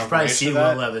confirmation. We should probably see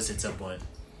Will Levis at some point.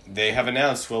 They have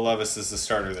announced Will Levis is the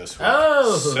starter this week.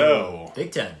 Oh! So,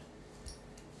 big time.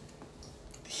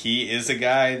 He is a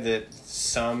guy that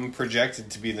some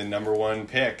projected to be the number 1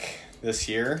 pick this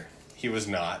year. He was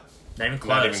not. Not even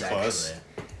close.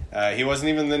 He wasn't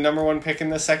even the number 1 pick in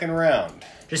the second round.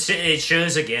 It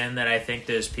shows again that I think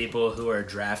those people who are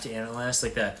draft analysts,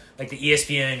 like the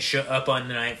ESPN show up on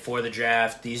the night for the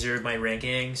draft, these are my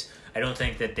rankings. I don't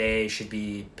think that they should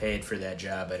be paid for that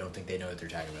job. I don't think they know what they're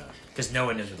talking about because no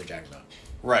one knows what they're talking about.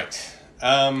 Right.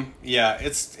 Yeah,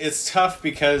 it's tough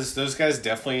because those guys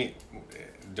definitely,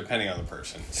 depending on the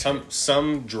person,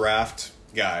 some draft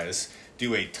guys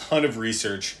do a ton of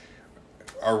research,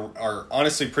 are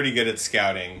honestly pretty good at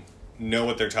scouting, know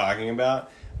what they're talking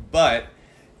about, but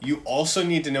you also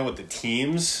need to know what the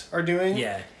teams are doing.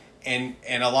 Yeah. And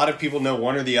a lot of people know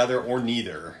one or the other or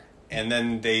neither, and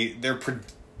then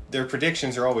their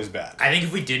predictions are always bad. I think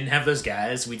if we didn't have those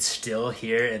guys, we'd still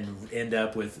hear and end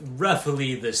up with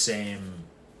roughly the same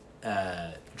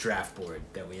draft board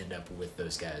that we end up with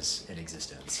those guys in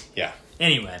existence. Yeah.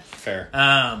 Anyway. Fair.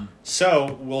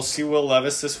 So, we'll see Will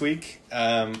Levis this week.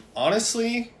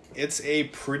 Honestly, it's a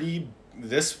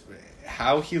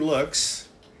how he looks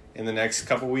in the next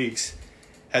couple weeks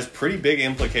has pretty big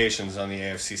implications on the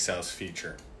AFC South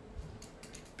future.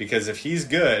 Because if he's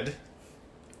good,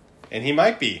 and he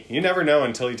might be, you never know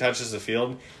until he touches the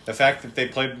field. The fact that they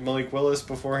played Malik Willis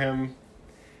before him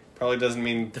probably doesn't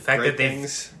mean the fact great that they've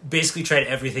things. basically tried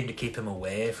everything to keep him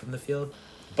away from the field.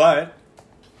 But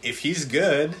if he's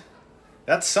good,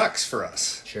 that sucks for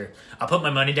us. Sure. I'll put my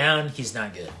money down. He's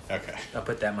not good. Okay. I'll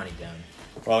put that money down.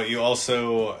 Well, you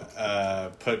also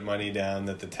put money down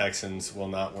that the Texans will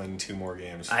not win 2 more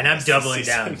games. And I'm doubling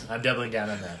down. I'm doubling down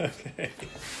on that. Okay.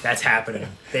 That's happening.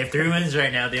 They have 3 wins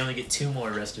right now. They only get 2 more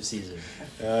rest of season.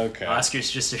 Okay. Oscar's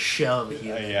just a shell of a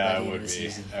human. Yeah, I would be.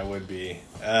 Season. I would be.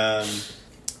 I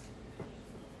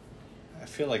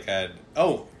feel like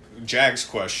Jags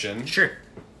question. Sure.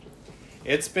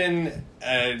 It's been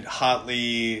a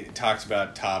hotly talked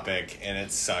about topic, and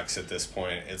it sucks at this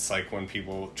point. It's like when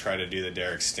people try to do the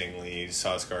Derek Stingley,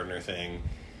 Sauce Gardner thing.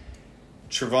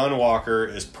 Travon Walker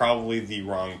is probably the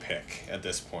wrong pick at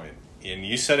this point. And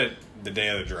you said it the day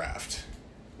of the draft.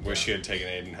 Wish you had taken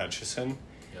Aiden Hutchinson.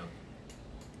 Yeah.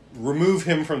 Remove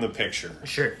him from the picture.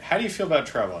 Sure. How do you feel about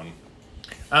Travon?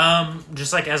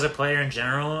 Just like as a player in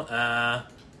general,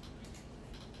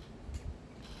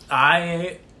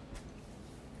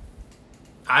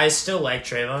 I still like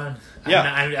Trayvon.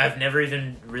 Yeah. I've never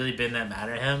even really been that mad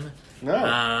at him.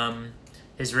 No.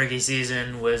 His rookie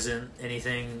season wasn't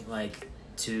anything like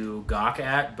to gawk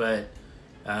at, but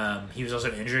he was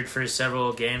also injured for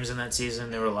several games in that season.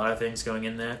 There were a lot of things going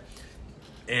in that.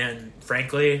 And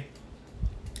frankly,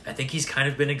 I think he's kind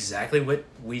of been exactly what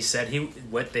they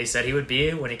said he would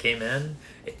be when he came in.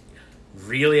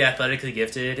 Really athletically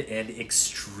gifted and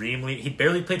he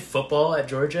barely played football at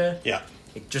Georgia. Yeah.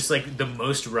 Just like the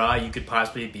most raw you could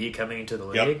possibly be coming into the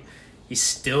league. Yep. He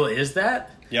still is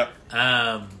that. Yep.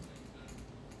 I'm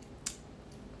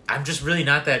just really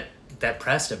not that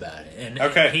pressed about it. And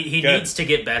okay, he needs to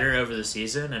get better over the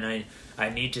season, and I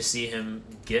need to see him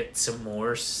get some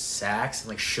more sacks and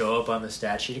like show up on the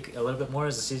stat sheet a little bit more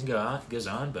as the season goes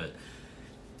on. But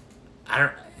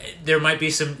there might be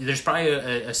there's probably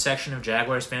a section of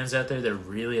Jaguars fans out there that are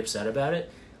really upset about it.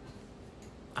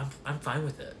 I'm fine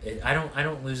with it. I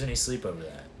don't lose any sleep over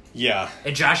that. Yeah.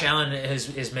 And Josh Allen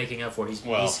is making up for it.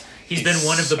 He's been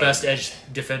one of the best edge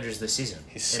defenders this season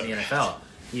in the NFL.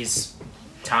 He's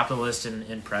top of the list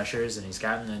in pressures, and he's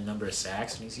gotten a number of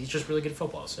sacks, and he's just really good at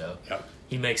football. So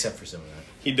he makes up for some of that.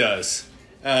 He does.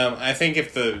 I think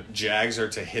if the Jags are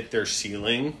to hit their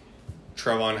ceiling,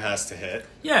 Trevon has to hit.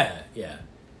 Yeah.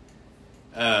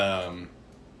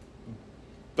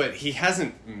 But he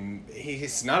hasn't.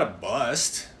 He's not a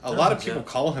bust. A lot of people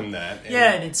call him that.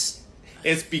 And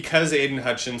it's because Aiden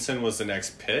Hutchinson was the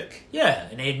next pick. Yeah,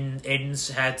 and Aiden's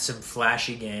had some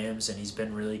flashy games, and he's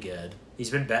been really good. He's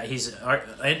been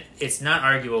it's not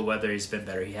arguable whether he's been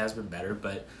better. He has been better,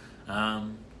 but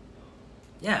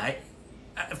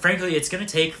frankly, it's going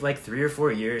to take like 3 or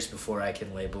 4 years before I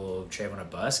can label Trayvon a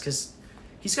bust because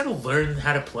he's got to learn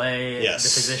how to play the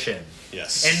position.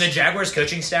 Yes, and the Jaguars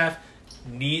coaching staff.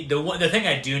 The thing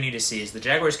I do need to see is the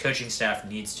Jaguars coaching staff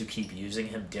needs to keep using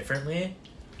him differently.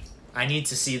 I need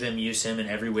to see them use him in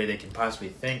every way they can possibly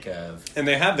think of. And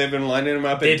they have. They've been lining him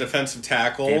up at defensive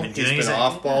tackle. He's been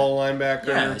off-ball linebacker.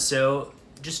 Yeah, so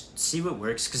just see what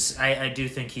works because I do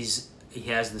think he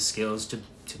has the skills to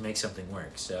make something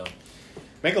work. So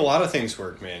make a lot of things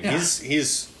work, man. Yeah.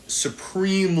 He's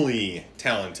supremely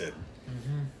talented.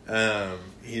 Mm-hmm.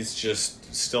 He's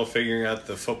just still figuring out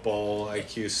the football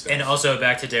IQ stuff. And also,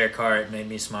 back to Derek Carr, it made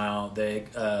me smile. The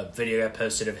video got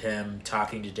posted of him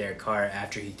talking to Derek Carr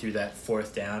after he threw that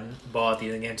 4th down ball at the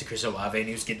end of the game to Chris Olave, and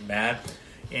he was getting mad.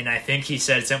 And I think he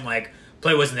said something like,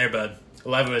 "Play wasn't there, bud.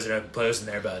 Olave wasn't there. Play wasn't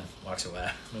there, bud." Walks away.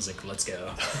 I was like, let's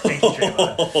go. Thank you,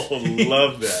 Trayvon.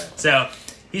 Love that. So,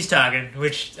 He's talking,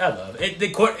 which I love.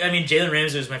 Jalen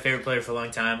Ramsey was my favorite player for a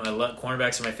long time. I love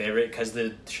cornerbacks are my favorite because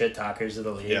the shit talkers of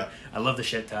the league. Yeah. I love the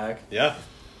shit talk. Yeah.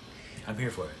 I'm here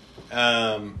for it.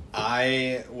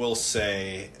 I will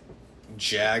say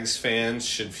Jags fans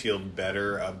should feel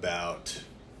better about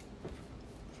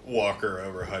Walker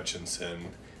over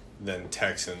Hutchinson than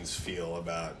Texans feel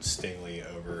about Stingley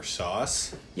over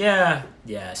Sauce. Yeah.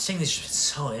 Stingley's just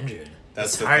so injured.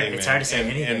 That's the hard. thing, man. It's hard to say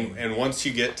anything. And once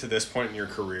you get to this point in your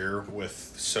career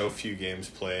with so few games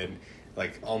played,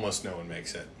 like almost no one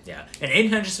makes it. Yeah, and Aiden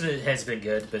Hutchinson has been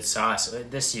good, but Sauce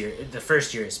this year, the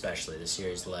first year especially, this year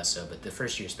is less so, but the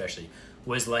first year especially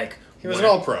was like he was an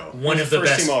All-Pro, one of the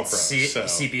best All-Pro,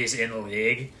 CBs in the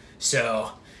league.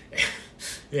 So,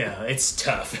 yeah, it's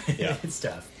tough. Yeah, it's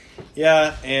tough.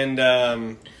 Yeah,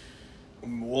 and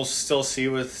we'll still see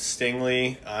with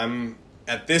Stingley.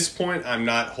 At this point, I'm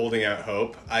not holding out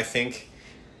hope. I think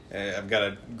I've got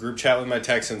a group chat with my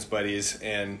Texans buddies,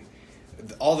 and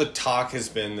all the talk has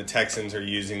been the Texans are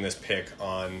using this pick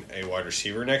on a wide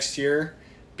receiver next year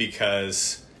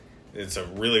because it's a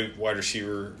really wide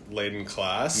receiver laden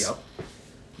class. Yep.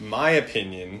 My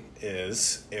opinion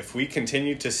is if we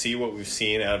continue to see what we've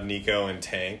seen out of Nico and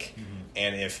Tank,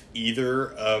 and if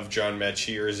either of John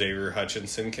Mechie or Xavier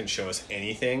Hutchinson can show us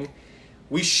anything,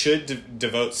 we should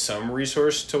devote some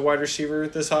resource to wide receiver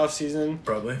this offseason.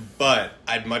 Probably. But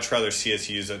I'd much rather see us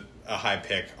use a high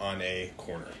pick on a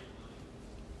corner.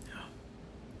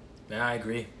 Yeah, I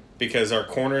agree. Because our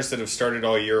corners that have started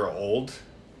all year are old,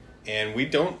 and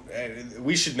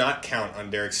we should not count on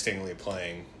Derek Stingley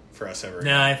playing for us ever.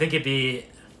 No, I think it'd be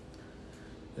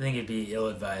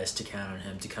ill-advised to count on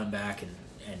him to come back and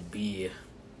be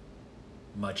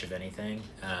much of anything,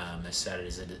 as sad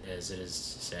as it is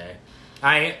to say.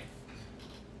 I'm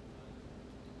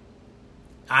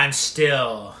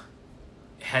still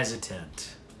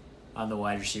hesitant on the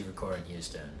wide receiver core in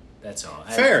Houston. That's all.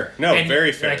 Fair.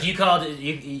 Very fair. Like you called it,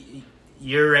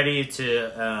 you're ready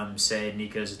to say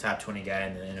Nico's a top 20 guy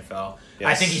in the NFL. Yes.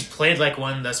 I think he's played like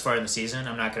one thus far in the season.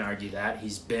 I'm not going to argue that.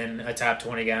 He's been a top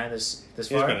 20 guy this far. He's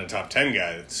been a top 10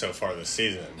 guy so far this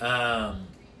season.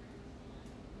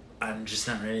 I'm just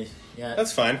not ready yet.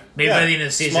 That's fine. Maybe by the end of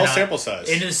the season. Small sample size.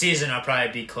 End of the season, I'll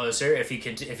probably be closer. If he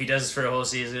does this for a whole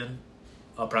season,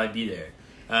 I'll probably be there.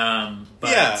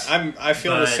 I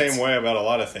feel the same way about a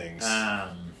lot of things.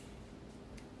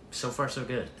 So far, so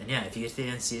good. And yeah, if you get to the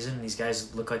end of the season, these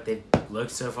guys look like they've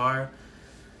looked so far,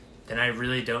 then I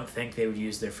really don't think they would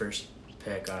use their first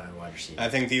pick on a wide receiver. I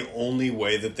think the only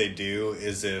way that they do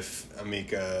is if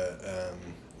Emeka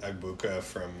Egbuka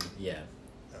from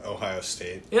Ohio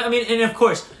State. Yeah, I mean, and of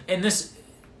course, and this,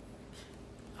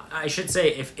 I should say,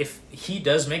 if he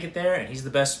does make it there and he's the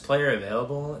best player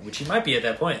available, which he might be at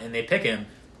that point, and they pick him,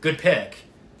 good pick.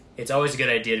 It's always a good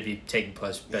idea to be taking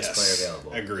best player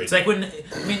available. Agreed. It's like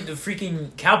the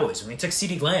freaking Cowboys, when they took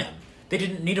CeeDee Lamb, they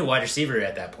didn't need a wide receiver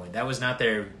at that point. That was not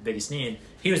their biggest need.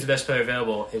 He was the best player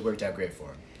available. It worked out great for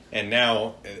him. And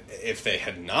now, if they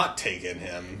had not taken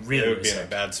him, really they would be in a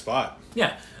bad spot.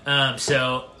 Yeah.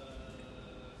 So,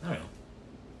 I don't know.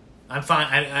 I'm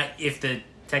fine. If the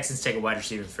Texans take a wide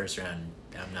receiver in the first round,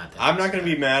 I'm not going to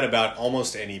be mad about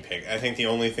almost any pick. I think the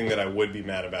only thing that I would be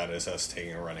mad about is us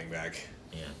taking a running back.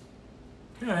 Yeah.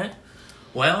 All right.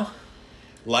 Well,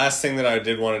 last thing that I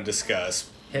did want to discuss,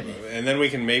 hit me. And then we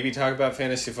can maybe talk about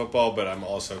fantasy football, but I'm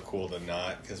also cool to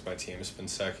not because my team has been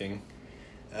sucking.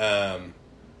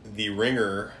 The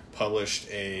Ringer published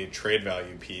a trade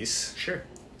value piece. Sure.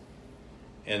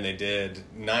 And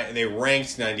they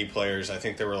ranked 90 players. I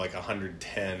think there were like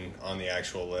 110 on the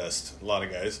actual list. A lot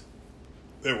of guys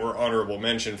that were honorable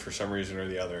mention for some reason or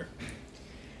the other.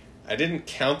 I didn't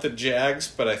count the Jags,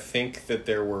 but I think that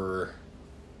there were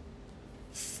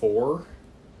 4.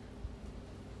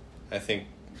 I think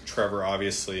Trevor,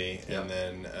 obviously, yep.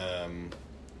 And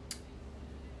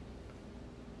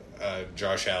then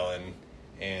Josh Allen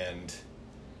and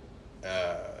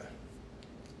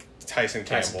Tyson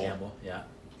Campbell. Yeah.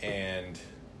 And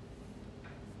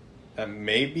that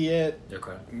may be it.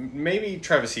 Okay. Maybe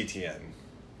Travis Etienne.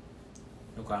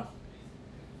 Okay.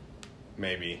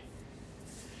 Maybe.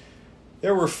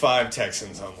 There were 5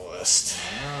 Texans on the list.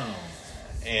 Wow.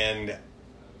 And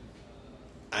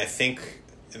I think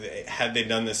had they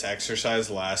done this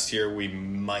exercise last year, we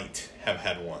might have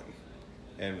had one.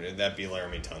 And that'd be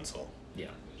Laramie Tunsil. Yeah.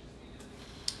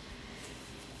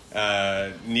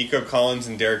 Nico Collins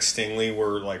and Derek Stingley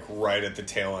were like right at the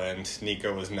tail end.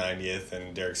 Nico was 90th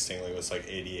and Derek Stingley was like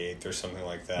 88th or something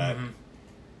like that. Mm-hmm.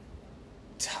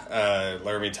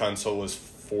 Laramie Tunsil was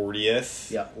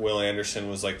 40th. Yeah.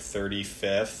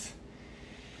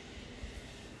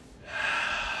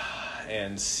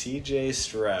 And C.J.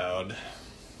 Stroud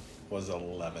was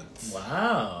 11th.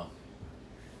 Wow.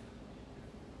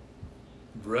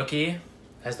 Rookie.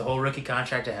 Has the whole rookie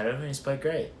contract ahead of him. He's played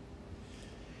great.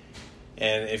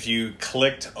 And if you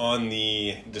clicked on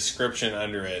the description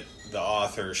under it, the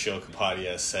author, Shil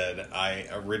Kapadia, said, I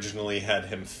originally had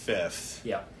him 5th.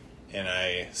 Yeah. And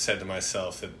I said to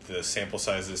myself that the sample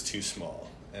size is too small.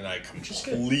 And I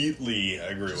completely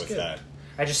agree with that.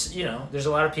 I just, there's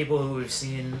a lot of people who we've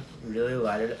seen really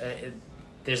light it.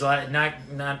 There's a lot,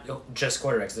 not just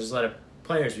quarterbacks, there's a lot of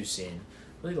players we've seen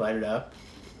really light it up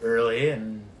early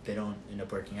and they don't end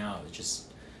up working out. It's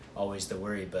just always the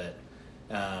worry. But,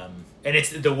 and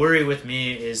it's the worry with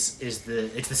me is it's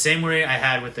the same worry I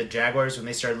had with the Jaguars when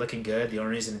they started looking good. The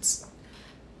only reason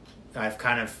I've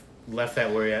kind of left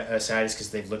that worry aside is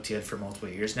because they've looked good for multiple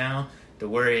years now. The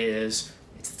worry is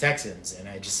it's the Texans, and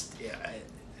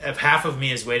if half of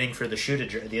me is waiting for the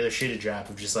other shoe to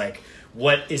drop of just like,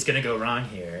 what is going to go wrong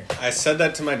here? I said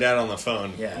that to my dad on the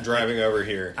phone driving over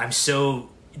here. I'm so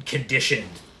conditioned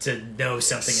to know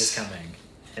something is coming,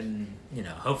 and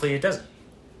hopefully it doesn't.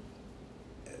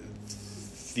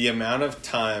 The amount of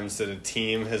times that a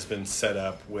team has been set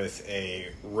up with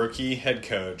a rookie head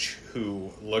coach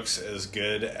who looks as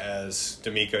good as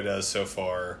D'Amico does so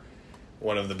far,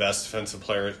 one of the best defensive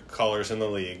callers in the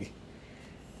league,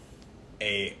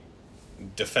 a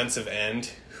defensive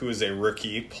end who is a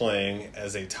rookie playing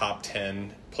as a top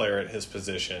 10 player at his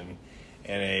position,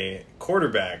 and a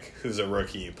quarterback who's a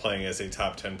rookie playing as a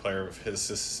top 10 player of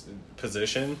his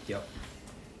position. Yep.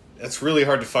 That's really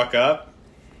hard to fuck up.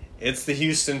 It's the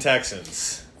Houston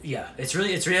Texans. Yeah, it's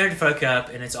really hard to fuck up,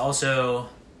 and it's also,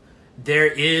 there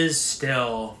is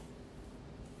still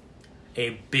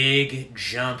a big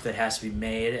jump that has to be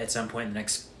made at some point in the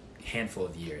next handful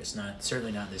of years.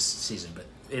 Certainly not this season, but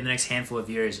in the next handful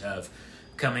of years of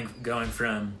going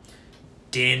from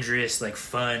dangerous, like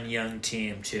fun young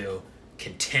team to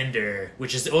contender,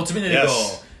 which is ultimately the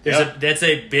goal. That's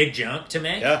a big jump to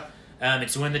make. Yeah.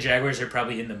 It's one the Jaguars are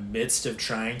probably in the midst of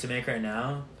trying to make right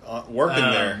now.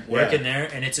 Working there,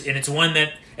 and it's one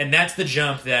and that's the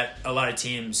jump that a lot of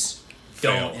teams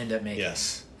don't end up making.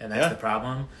 Yes, and that's the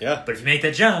problem. Yeah, but if you make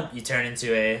that jump, you turn into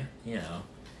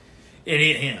then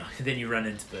you run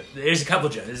into there's a couple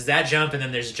jumps. There's that jump, and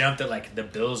then there's a jump that like the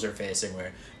Bills are facing,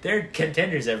 where they're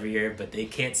contenders every year, but they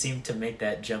can't seem to make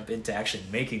that jump into actually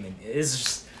making them.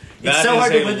 It's so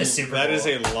hard to win the Super Bowl. That is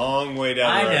a long way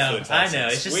down the road for the Texans. I know.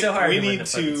 It's just so hard to win the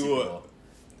fucking Super Bowl.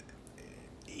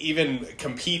 Even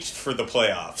compete for the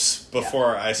playoffs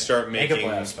before I start making a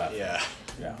playoff spot. Yeah.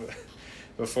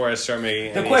 Before I start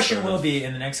making the question will be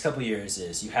in the next couple of years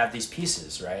is you have these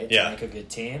pieces, right? To make a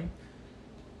good team.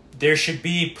 There should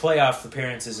be playoff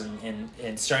appearances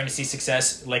and starting to see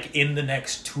success like in the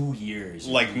next 2 years.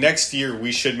 Like next year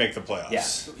we should make the playoffs. Yeah.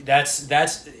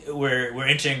 That's where we're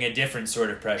entering a different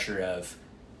sort of pressure of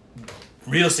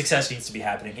real success needs to be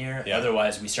happening here. Yeah.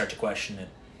 Otherwise we start to question it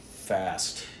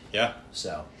fast. Yeah.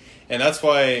 So, and that's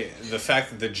why the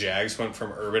fact that the Jags went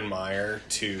from Urban Meyer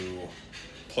to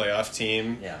playoff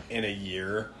team in a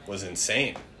year was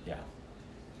insane. Yeah. It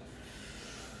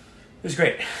was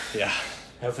great. Yeah.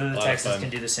 Hopefully the Texans can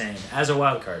do the same. As a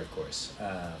wild card, of course.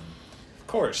 Of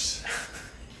course.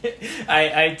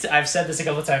 I've said this a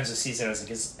couple of times this season. I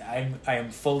was like, I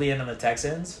am fully in on the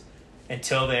Texans.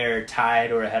 Until they're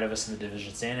tied or ahead of us in the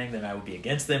division standing, then I would be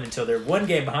against them. Until they're one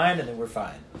game behind, and then we're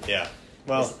fine. Yeah.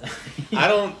 Well, I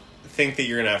don't think that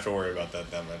you're going to have to worry about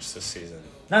that much this season.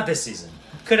 Not this season.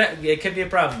 It could be a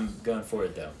problem going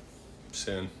forward, though.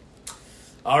 Soon.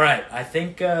 All right. I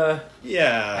think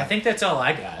I think that's all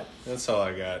I got. That's all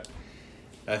I got.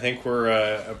 I think we're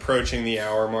approaching the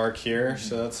hour mark here,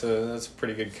 so that's a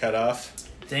pretty good cutoff.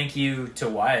 Thank you to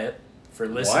Wyatt for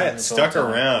listening. Wyatt stuck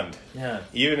around. Yeah.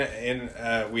 Even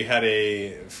we had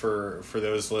for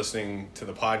those listening to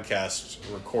the podcast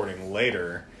recording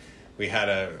later, we had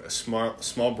a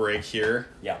small break here.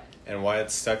 Yeah. And Wyatt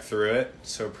stuck through it,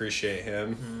 so appreciate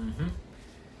him. Mm-hmm.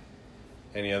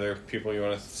 Any other people you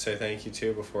want to say thank you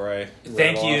to before I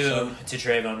thank you to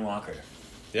Trayvon Walker.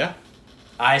 Yeah.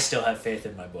 I still have faith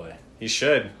in my boy. You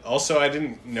should. Also, I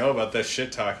didn't know about that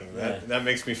shit talking. That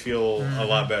makes me feel a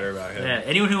lot better about him. Yeah.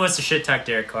 Anyone who wants to shit talk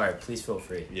Derek Carr, please feel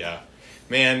free. Yeah.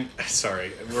 Man,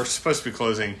 sorry. We're supposed to be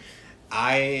closing.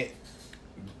 I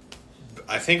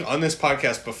think on this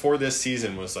podcast before this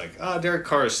season was like, Derek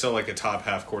Carr is still like a top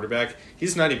half quarterback.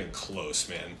 He's not even close,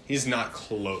 man. He's not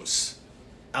close.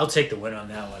 I'll take the win on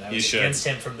that one. I was against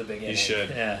him from the beginning. You should.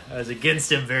 Yeah, I was against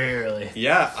him very early.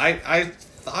 Yeah, I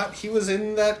thought he was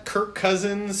in that Kirk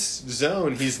Cousins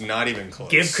zone. He's not even close.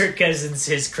 Give Kirk Cousins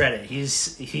his credit. He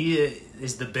is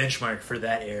the benchmark for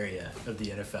that area of the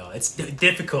NFL. It's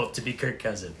difficult to be Kirk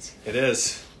Cousins. It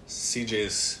is.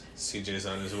 CJ's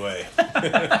on his way.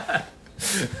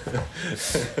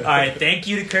 All right, thank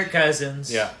you to Kirk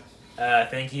Cousins. Yeah.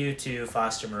 Thank you to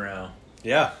Foster Moreau.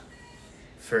 Yeah.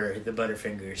 For the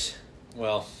Butterfingers.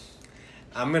 Well,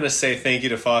 I'm going to say thank you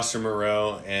to Foster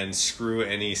Moreau and screw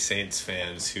any Saints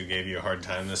fans who gave you a hard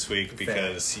time this week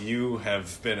because you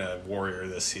have been a warrior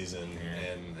this season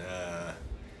and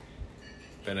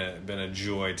been a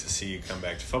joy to see you come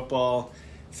back to football.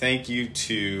 Thank you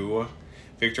to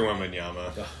Victor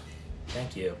Wembanyama.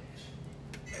 Thank you.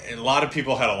 A lot of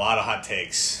people had a lot of hot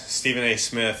takes. Stephen A.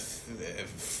 Smith,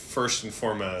 first and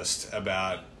foremost,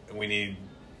 about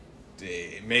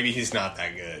maybe he's not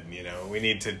that good. We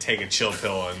need to take a chill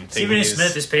pill and think Stephen A.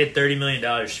 Smith is paid $30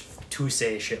 million to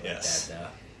say shit like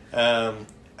that, though.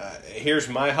 Here's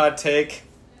my hot take.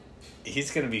 He's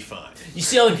going to be fine. You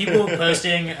see all the people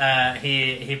posting,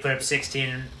 he put up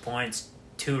 16 points,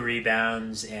 2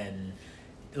 rebounds, and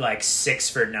 6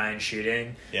 for 9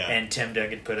 shooting. Yeah. And Tim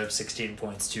Duncan put up 16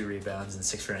 points, 2 rebounds, and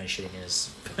 6 for 9 shooting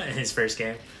in his first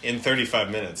game. In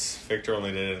 35 minutes. Victor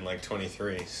only did it in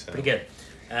 23. So. Pretty good.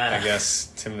 I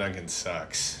guess Tim Duncan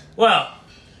sucks. Well,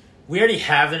 we already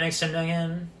have the next Tim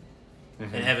Duncan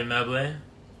and Evan Mobley,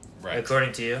 right?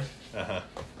 According to you,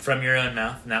 from your own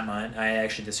mouth, not mine. I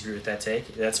actually disagree with that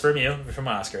take. That's from you, from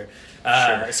Oscar.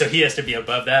 Sure. So he has to be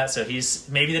above that. So he's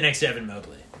maybe the next Evan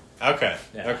Mobley. Okay.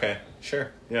 Yeah. Okay.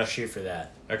 Sure. Yeah. Shoot for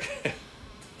that. Okay.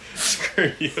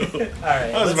 Screw you. All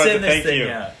right. I was let's about end to this thank thing you.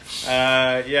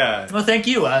 out. Yeah. Well, thank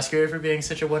you, Oscar, for being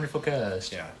such a wonderful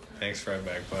co-host. Yeah. Thanks right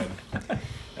back, bud.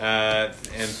 And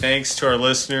thanks to our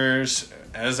listeners,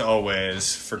 as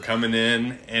always, for coming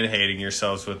in and hating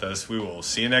yourselves with us. We will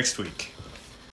see you next week.